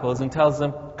disciples and tells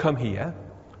them, come here.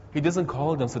 He doesn't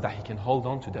call them so that he can hold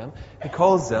on to them. He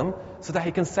calls them so that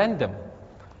he can send them.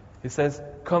 He says,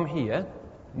 come here.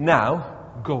 Now,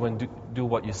 go and do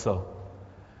what you saw.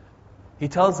 He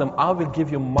tells them, I will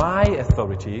give you my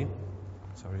authority.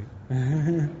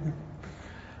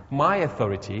 My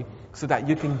authority, so that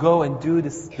you can go and do the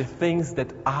things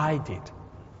that I did.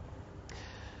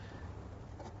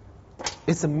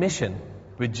 It's a mission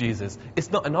with Jesus.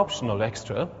 It's not an optional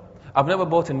extra. I've never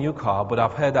bought a new car, but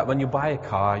I've heard that when you buy a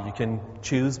car, you can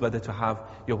choose whether to have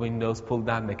your windows pulled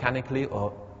down mechanically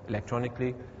or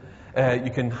electronically.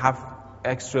 You can have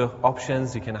extra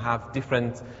options. You can have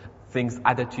different things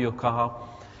added to your car.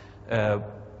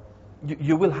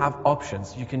 You will have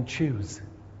options. You can choose.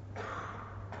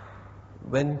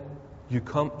 When you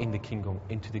come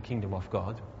into the kingdom of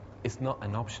God, it's not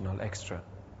an optional extra.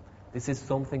 This is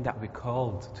something that we're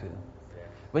called to.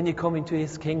 When you come into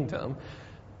his kingdom,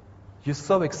 you're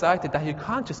so excited that you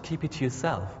can't just keep it to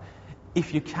yourself.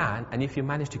 If you can, and if you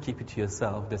manage to keep it to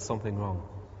yourself, there's something wrong.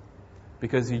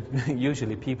 Because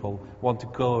usually people want to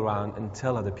go around and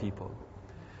tell other people.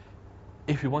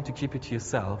 If you want to keep it to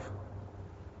yourself,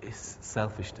 it's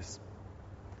selfishness.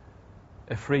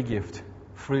 A free gift,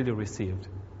 freely received,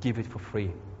 give it for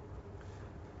free.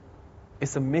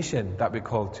 It's a mission that we're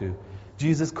called to.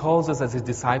 Jesus calls us as his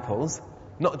disciples,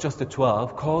 not just the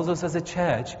 12, calls us as a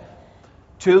church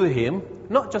to him,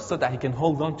 not just so that he can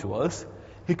hold on to us,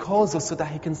 he calls us so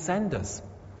that he can send us.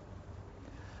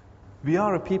 We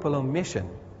are a people on mission.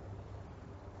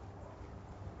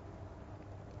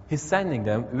 He's sending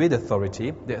them with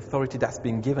authority, the authority that's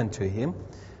been given to him.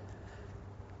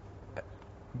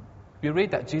 We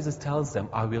read that Jesus tells them,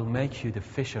 I will make you the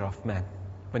fisher of men,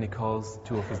 when he calls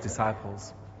two of his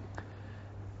disciples.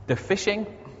 They're fishing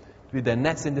with their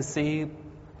nets in the sea.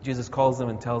 Jesus calls them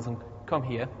and tells them, come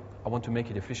here, I want to make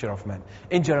you the fisher of men.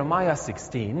 In Jeremiah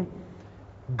 16,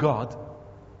 God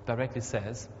directly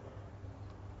says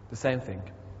the same thing.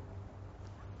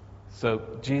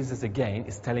 So Jesus again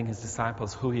is telling his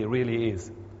disciples who he really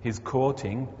is. He's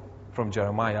quoting from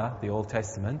Jeremiah, the Old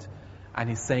Testament, and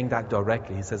he's saying that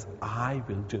directly. He says, I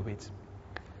will do it.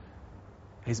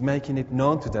 He's making it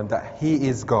known to them that he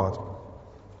is God.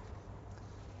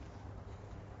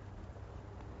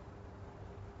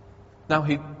 Now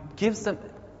he gives them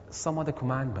some other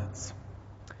commandments.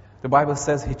 The Bible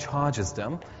says he charges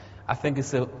them. I think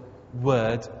it's a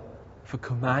word for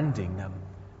commanding them.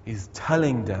 He's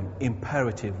telling them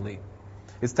imperatively.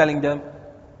 He's telling them,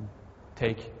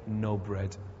 take no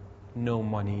bread, no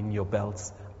money in your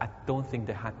belts. I don't think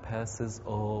they had purses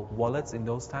or wallets in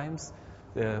those times.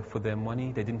 for their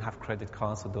money. They didn't have credit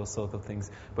cards or those sort of things.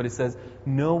 But it says,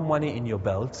 no money in your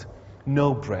belt,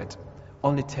 no bread,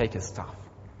 only take your staff.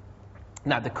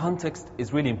 Now, the context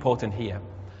is really important here.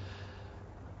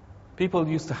 People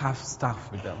used to have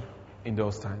staff with them in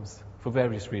those times for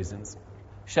various reasons.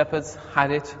 Shepherds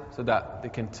had it so that they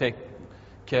can take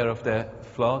care of their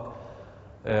flock,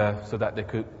 so that they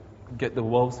could get the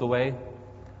wolves away.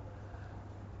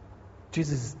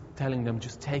 Jesus is telling them,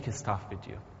 just take a staff with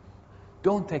you.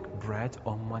 Don't take bread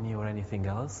or money or anything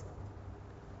else.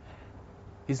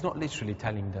 He's not literally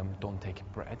telling them, don't take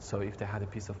bread, so if they had a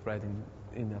piece of bread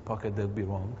in their pocket, they'll be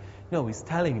wrong. No, he's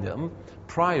telling them,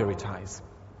 prioritize.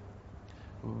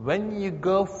 When you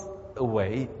go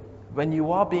away, when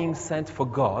you are being sent for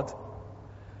God,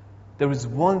 there is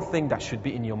one thing that should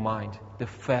be in your mind, the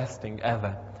first thing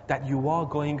ever, that you are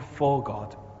going for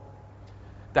God,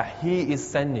 that He is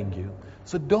sending you.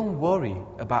 So don't worry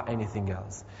about anything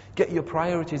else. Get your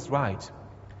priorities right.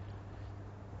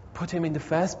 Put Him in the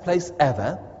first place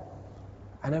ever,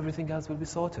 and everything else will be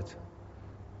sorted.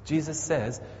 Jesus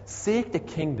says, seek the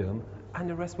kingdom and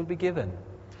the rest will be given.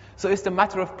 So it's the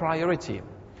matter of priority,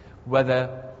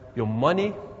 whether your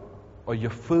money or your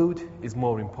food is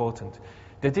more important.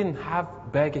 They didn't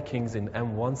have Burger Kings in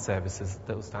M1 services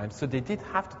those times, so they did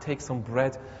have to take some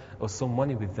bread or some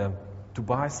money with them to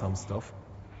buy some stuff.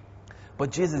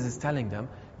 But Jesus is telling them,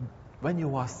 when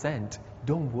you are sent,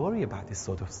 don't worry about this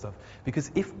sort of stuff.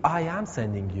 Because if I am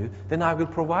sending you, then I will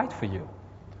provide for you.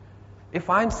 If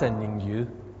I'm sending you,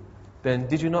 then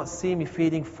did you not see me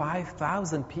feeding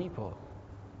 5,000 people?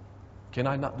 Can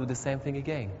I not do the same thing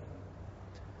again?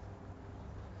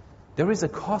 There is a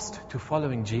cost to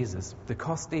following Jesus. The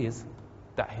cost is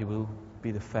that He will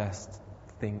be the first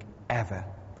thing ever.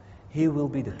 He will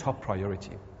be the top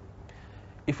priority.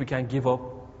 If we can give up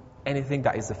anything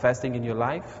that is the first thing in your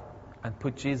life and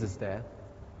put Jesus there,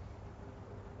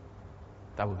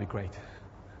 that would be great.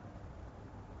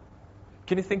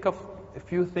 Can you think of a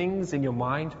few things in your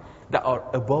mind that are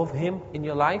above Him in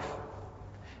your life?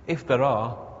 If there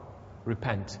are,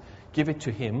 repent. Give it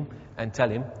to Him and tell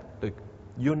Him, look,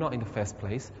 you're not in the first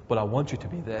place, but I want you to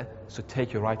be there, so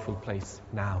take your rightful place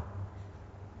now.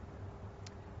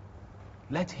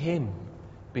 Let Him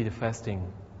be the first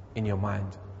thing in your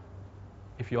mind.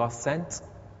 If you are sent,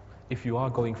 if you are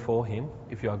going for Him,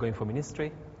 if you are going for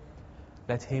ministry,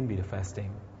 let Him be the first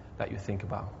thing that you think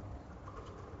about.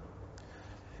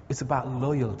 It's about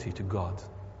loyalty to God.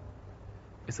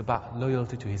 It's about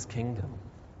loyalty to His kingdom,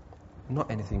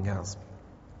 not anything else.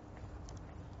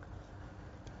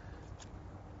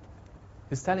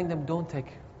 He's telling them, don't take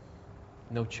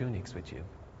no tunics with you.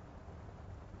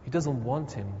 He doesn't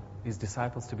want His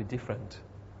disciples to be different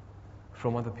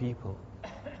from other people.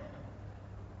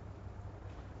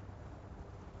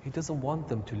 He doesn't want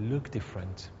them to look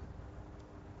different.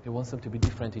 He wants them to be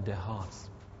different in their hearts.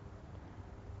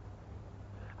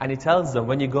 And He tells them,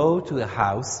 when you go to a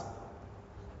house,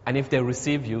 and if they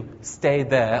receive you, stay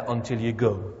there until you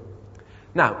go.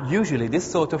 Now, usually this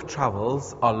sort of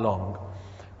travels are long.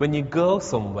 When you go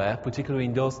somewhere, particularly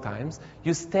in those times,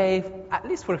 you stay at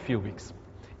least for a few weeks.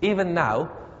 Even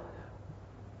now,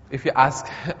 if you ask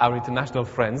our international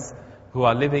friends who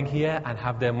are living here and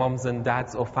have their moms and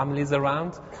dads or families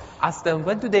around, ask them,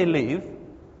 when do they leave?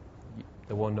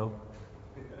 They won't know.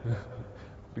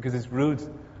 Because it's rude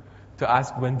to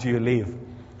ask, when do you leave?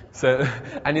 So,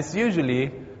 and it's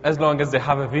usually as long as they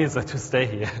have a visa to stay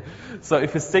here. So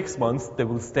if it's 6 months, they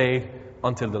will stay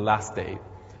until the last day.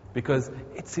 Because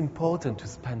it's important to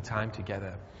spend time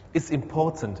together. It's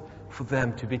important for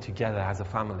them to be together as a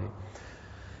family.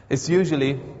 It's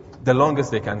usually the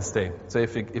longest they can stay. So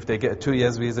if they get a 2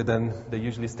 years visa, then they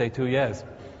usually stay 2 years.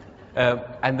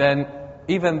 And then,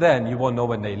 even then, you won't know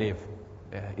when they leave.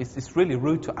 It's really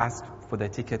rude to ask for their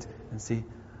ticket and see,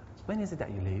 when is it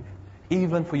that you leave?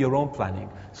 Even for your own planning.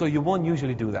 So you won't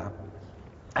usually do that.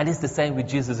 And it's the same with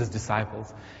Jesus'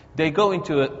 disciples. They go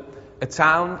into a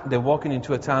town, they're walking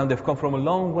into a town, they've come from a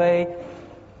long way.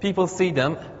 People see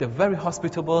them, they're very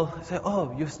hospitable. They say,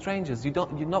 oh, you're strangers, you're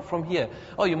not from here.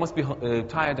 Oh, you must be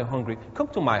tired and hungry. Come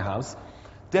to my house.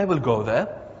 They will go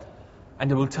there, and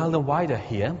they will tell them why they're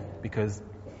here, because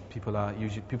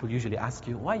people usually ask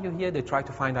you, why are you here? They try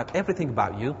to find out everything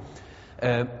about you.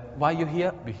 Why are you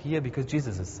here? We're here because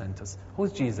Jesus has sent us.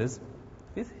 Who's Jesus?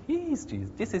 He is Jesus.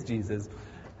 This is Jesus.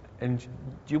 And do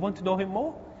you want to know Him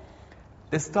more?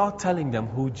 They start telling them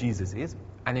who Jesus is,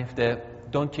 and if they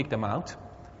don't kick them out,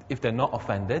 if they're not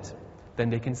offended, then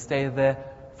they can stay there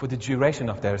for the duration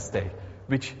of their stay,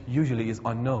 which usually is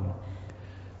unknown.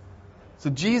 So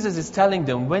Jesus is telling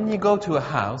them, when you go to a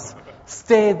house,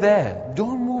 Stay there.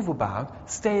 Don't move about.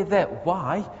 Stay there.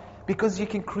 Why? Because you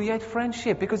can create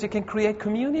friendship, because you can create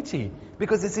community,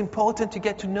 because it's important to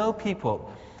get to know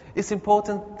people. It's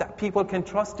important that people can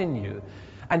trust in you.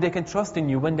 And they can trust in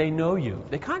you when they know you.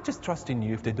 They can't just trust in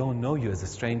you if they don't know you as a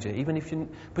stranger, even if you,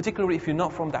 particularly if you're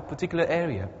not from that particular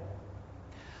area.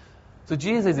 So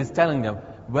Jesus is telling them,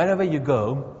 wherever you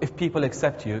go, if people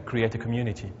accept you, create a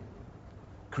community.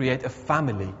 Create a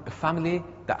family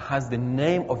that has the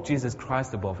name of Jesus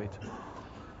Christ above it.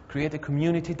 Create a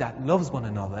community that loves one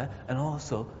another and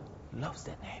also loves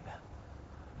their neighbor.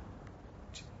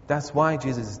 That's why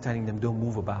Jesus is telling them, don't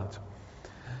move about.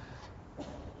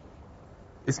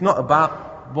 It's not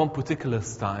about one particular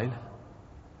style.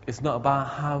 It's not about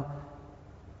how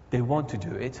they want to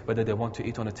do it, whether they want to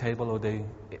eat on a table or they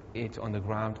eat on the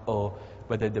ground, or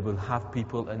whether they will have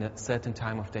people in a certain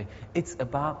time of day. It's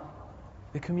about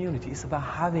the community. It's about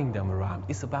having them around.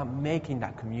 It's about making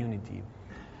that community.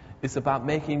 It's about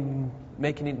making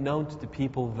it known to the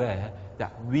people there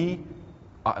that we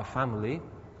are a family,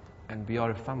 and we are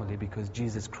a family because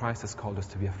Jesus Christ has called us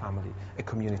to be a family, a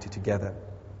community together.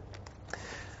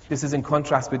 This is in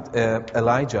contrast with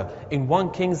Elijah. In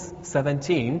 1 Kings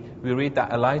 17, we read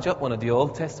that Elijah, one of the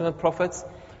Old Testament prophets,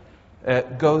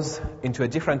 goes into a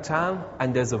different town,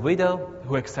 and there's a widow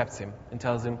who accepts him and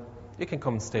tells him, you can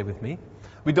come and stay with me.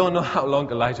 We don't know how long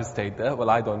Elijah stayed there. Well,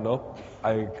 I don't know.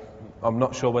 I'm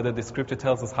not sure whether the scripture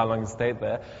tells us how long he stayed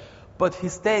there. But he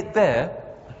stayed there,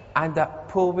 and that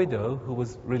poor widow, who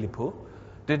was really poor,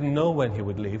 didn't know when he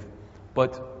would leave.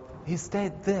 But he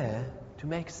stayed there to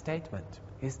make a statement.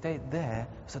 He stayed there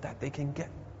so that they can get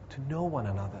to know one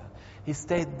another. He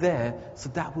stayed there so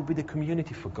that will be the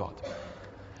community for God.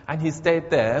 And he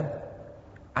stayed there,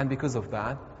 and because of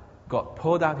that, God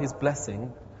poured out his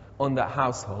blessing on that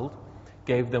household,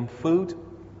 gave them food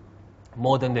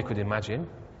more than they could imagine.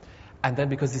 And then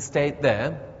because he stayed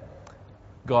there,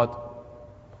 God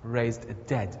raised a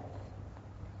dead.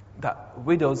 That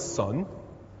widow's son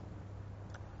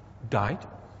died.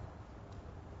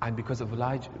 And because of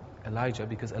Elijah,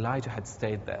 because Elijah had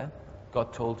stayed there,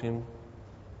 God told him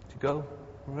to go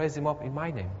and raise him up in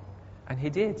my name. And he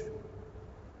did.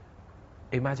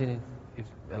 Imagine if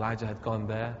Elijah had gone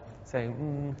there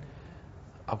saying,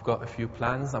 I've got a few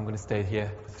plans. I'm going to stay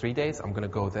here for 3 days. I'm going to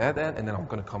go there then, and then I'm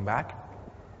going to come back.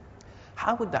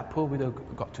 How would that poor widow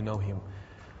got to know him?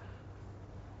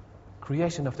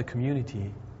 Creation of the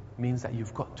community means that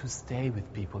you've got to stay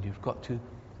with people. You've got to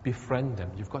befriend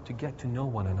them. You've got to get to know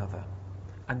one another.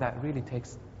 And that really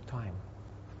takes time.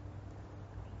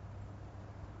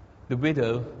 The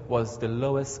widow was the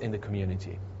lowest in the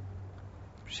community.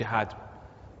 She had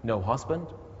no husband,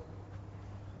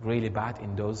 really bad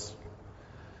in those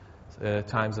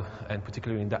times, and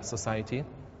particularly in that society,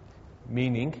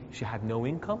 meaning she had no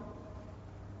income.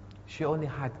 She only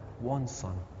had one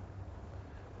son,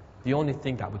 the only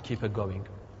thing that would keep her going.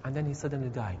 And then he suddenly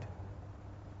died.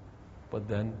 But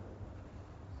then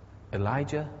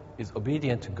Elijah is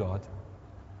obedient to God,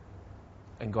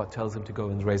 and God tells him to go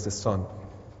and raise the son.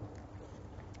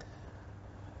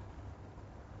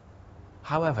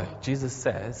 However, Jesus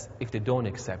says, if they don't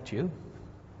accept you,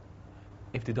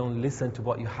 if they don't listen to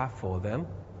what you have for them,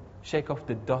 shake off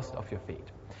the dust off your feet.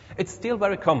 It's still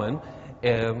very common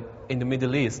in the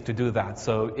Middle East to do that.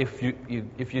 So if you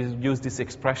use this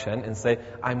expression and say,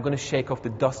 I'm going to shake off the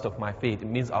dust off my feet, it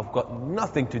means I've got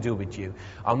nothing to do with you.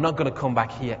 I'm not going to come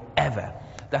back here ever.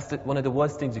 That's one of the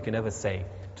worst things you can ever say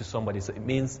to somebody. So it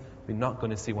means we're not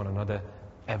going to see one another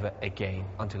ever again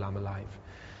until I'm alive.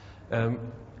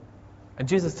 And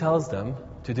Jesus tells them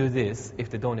to do this if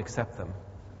they don't accept them.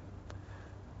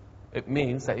 It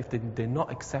means that if they're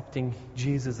not accepting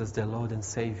Jesus as their Lord and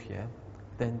Savior,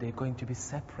 then they're going to be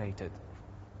separated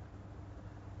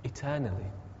eternally.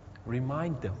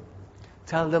 Remind them.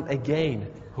 Tell them again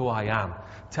who I am.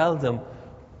 Tell them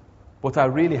what I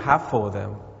really have for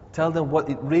them. Tell them what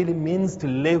it really means to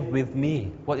live with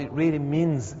me. What it really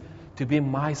means to be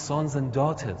my sons and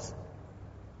daughters.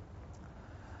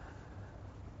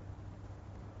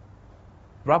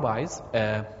 Rabbis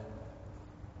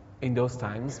in those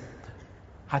times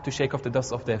had to shake off the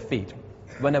dust off their feet.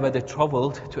 Whenever they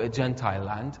traveled to a Gentile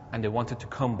land and they wanted to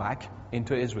come back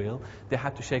into Israel, they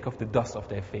had to shake off the dust off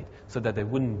their feet so that they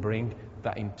wouldn't bring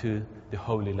that into the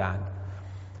Holy Land.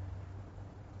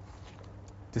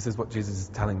 This is what Jesus is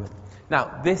telling them.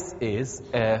 Now, this is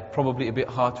probably a bit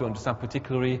hard to understand,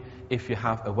 particularly if you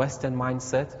have a Western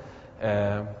mindset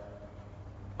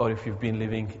or if you've been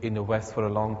living in the West for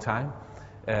a long time,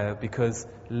 because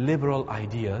liberal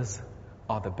ideas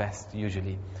are the best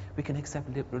usually. We can accept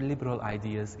liberal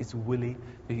ideas. It's willy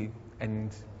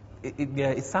and Yeah,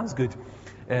 it sounds good.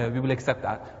 We will accept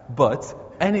that. But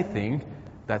anything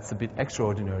that's a bit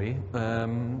extraordinary,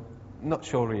 not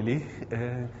sure really.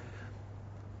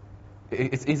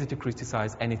 It's easy to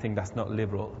criticize anything that's not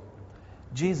liberal.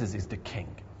 Jesus is the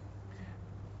king.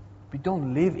 We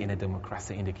don't live in a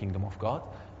democracy in the kingdom of God.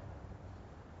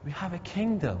 We have a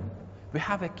kingdom. We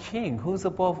have a king who's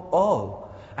above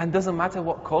all. And doesn't matter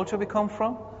what culture we come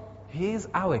from, he is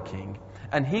our king.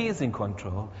 And he is in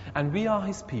control. And we are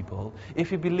his people.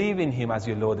 If you believe in him as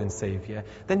your Lord and Savior,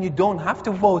 then you don't have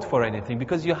to vote for anything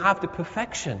because you have the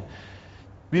perfection.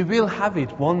 We will have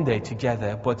it one day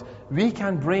together, but we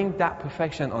can bring that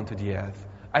perfection onto the earth.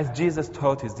 As Jesus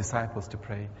taught his disciples to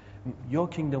pray, your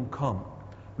kingdom come.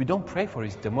 We don't pray for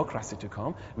his democracy to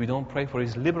come. We don't pray for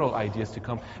his liberal ideas to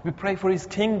come. We pray for his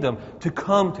kingdom to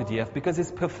come to the earth because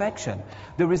it's perfection.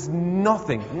 There is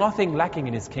nothing lacking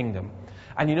in his kingdom.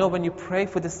 And you know, when you pray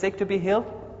for the sick to be healed,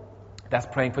 that's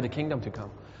praying for the kingdom to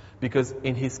come. Because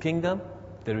in his kingdom,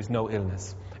 there is no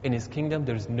illness. In his kingdom,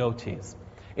 there is no tears.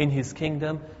 In his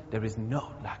kingdom, there is no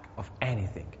lack of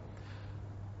anything.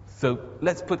 So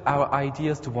let's put our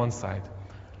ideas to one side.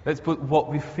 Let's put what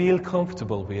we feel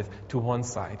comfortable with to one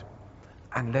side.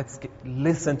 And let's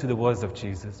listen to the words of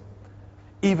Jesus.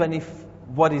 Even if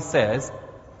what he says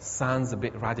sounds a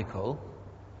bit radical,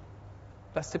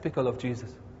 that's typical of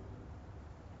Jesus.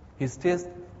 He stirs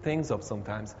things up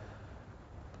sometimes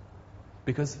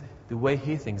because the way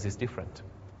he thinks is different.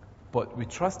 But we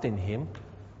trust in him.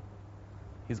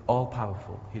 He's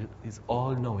all-powerful. He's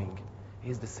all-knowing.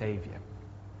 He's the Savior.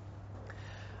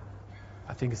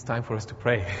 I think it's time for us to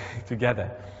pray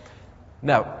together.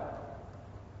 Now,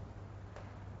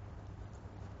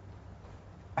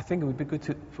 I think it would be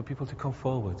good for people to come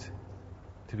forward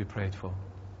to be prayed for.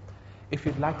 If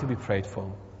you'd like to be prayed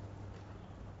for,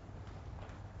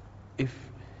 if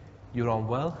you're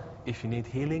unwell, if you need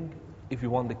healing, if you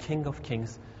want the King of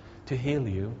Kings to heal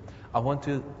you, I want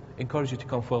to encourage you to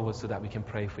come forward so that we can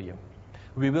pray for you.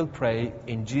 We will pray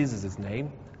in Jesus'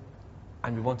 name,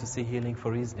 and we want to see healing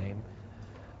for his name.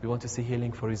 We want to see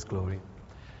healing for his glory.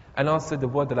 And also the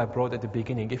word that I brought at the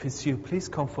beginning, if it's you, please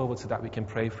come forward so that we can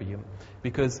pray for you.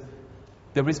 Because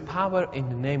there is power in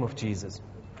the name of Jesus.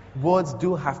 Words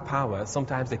do have power.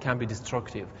 Sometimes they can be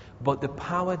destructive. But the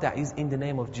power that is in the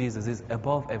name of Jesus is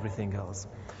above everything else.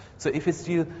 So if it's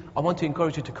you, I want to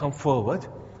encourage you to come forward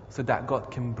so that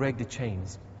God can break the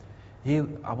chains.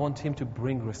 I want him to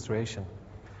bring restoration.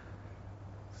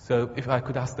 So if I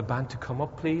could ask the band to come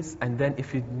up, please. And then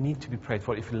if you need to be prayed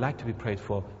for, if you'd like to be prayed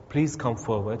for, please come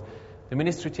forward. The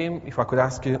ministry team, if I could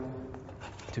ask you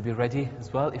to be ready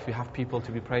as well, if you have people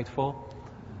to be prayed for.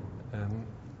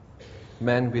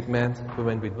 Men with men,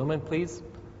 women with women, please.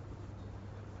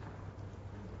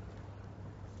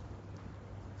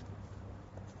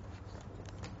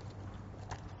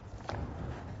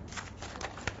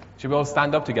 Should we all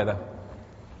stand up together?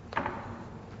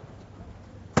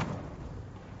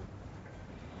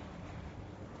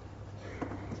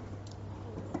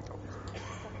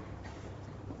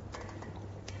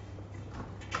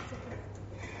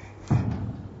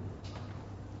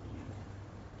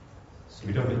 So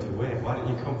we don't need to wait. Why don't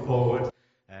you come forward?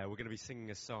 We're going to be singing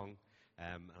a song,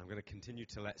 and I'm going to continue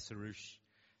to let Sarush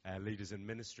lead us in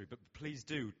ministry. But please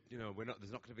do, there's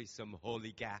not going to be some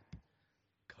holy gap.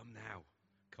 Come now.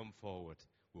 Come forward.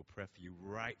 We'll pray for you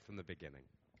right from the beginning.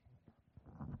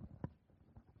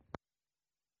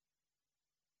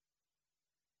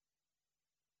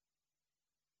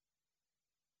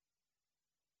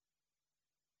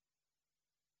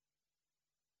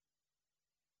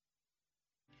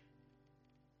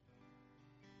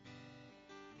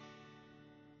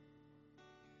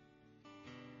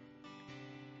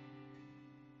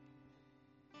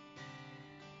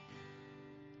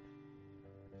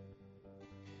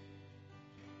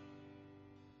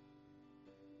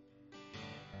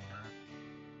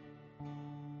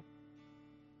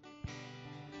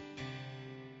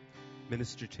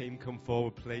 Ministry team, come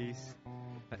forward, please.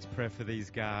 Let's pray for these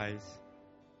guys.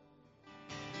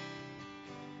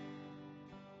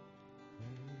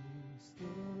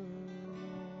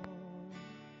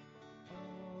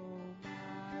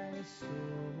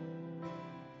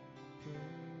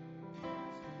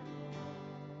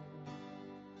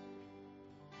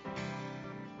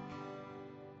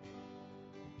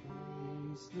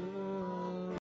 The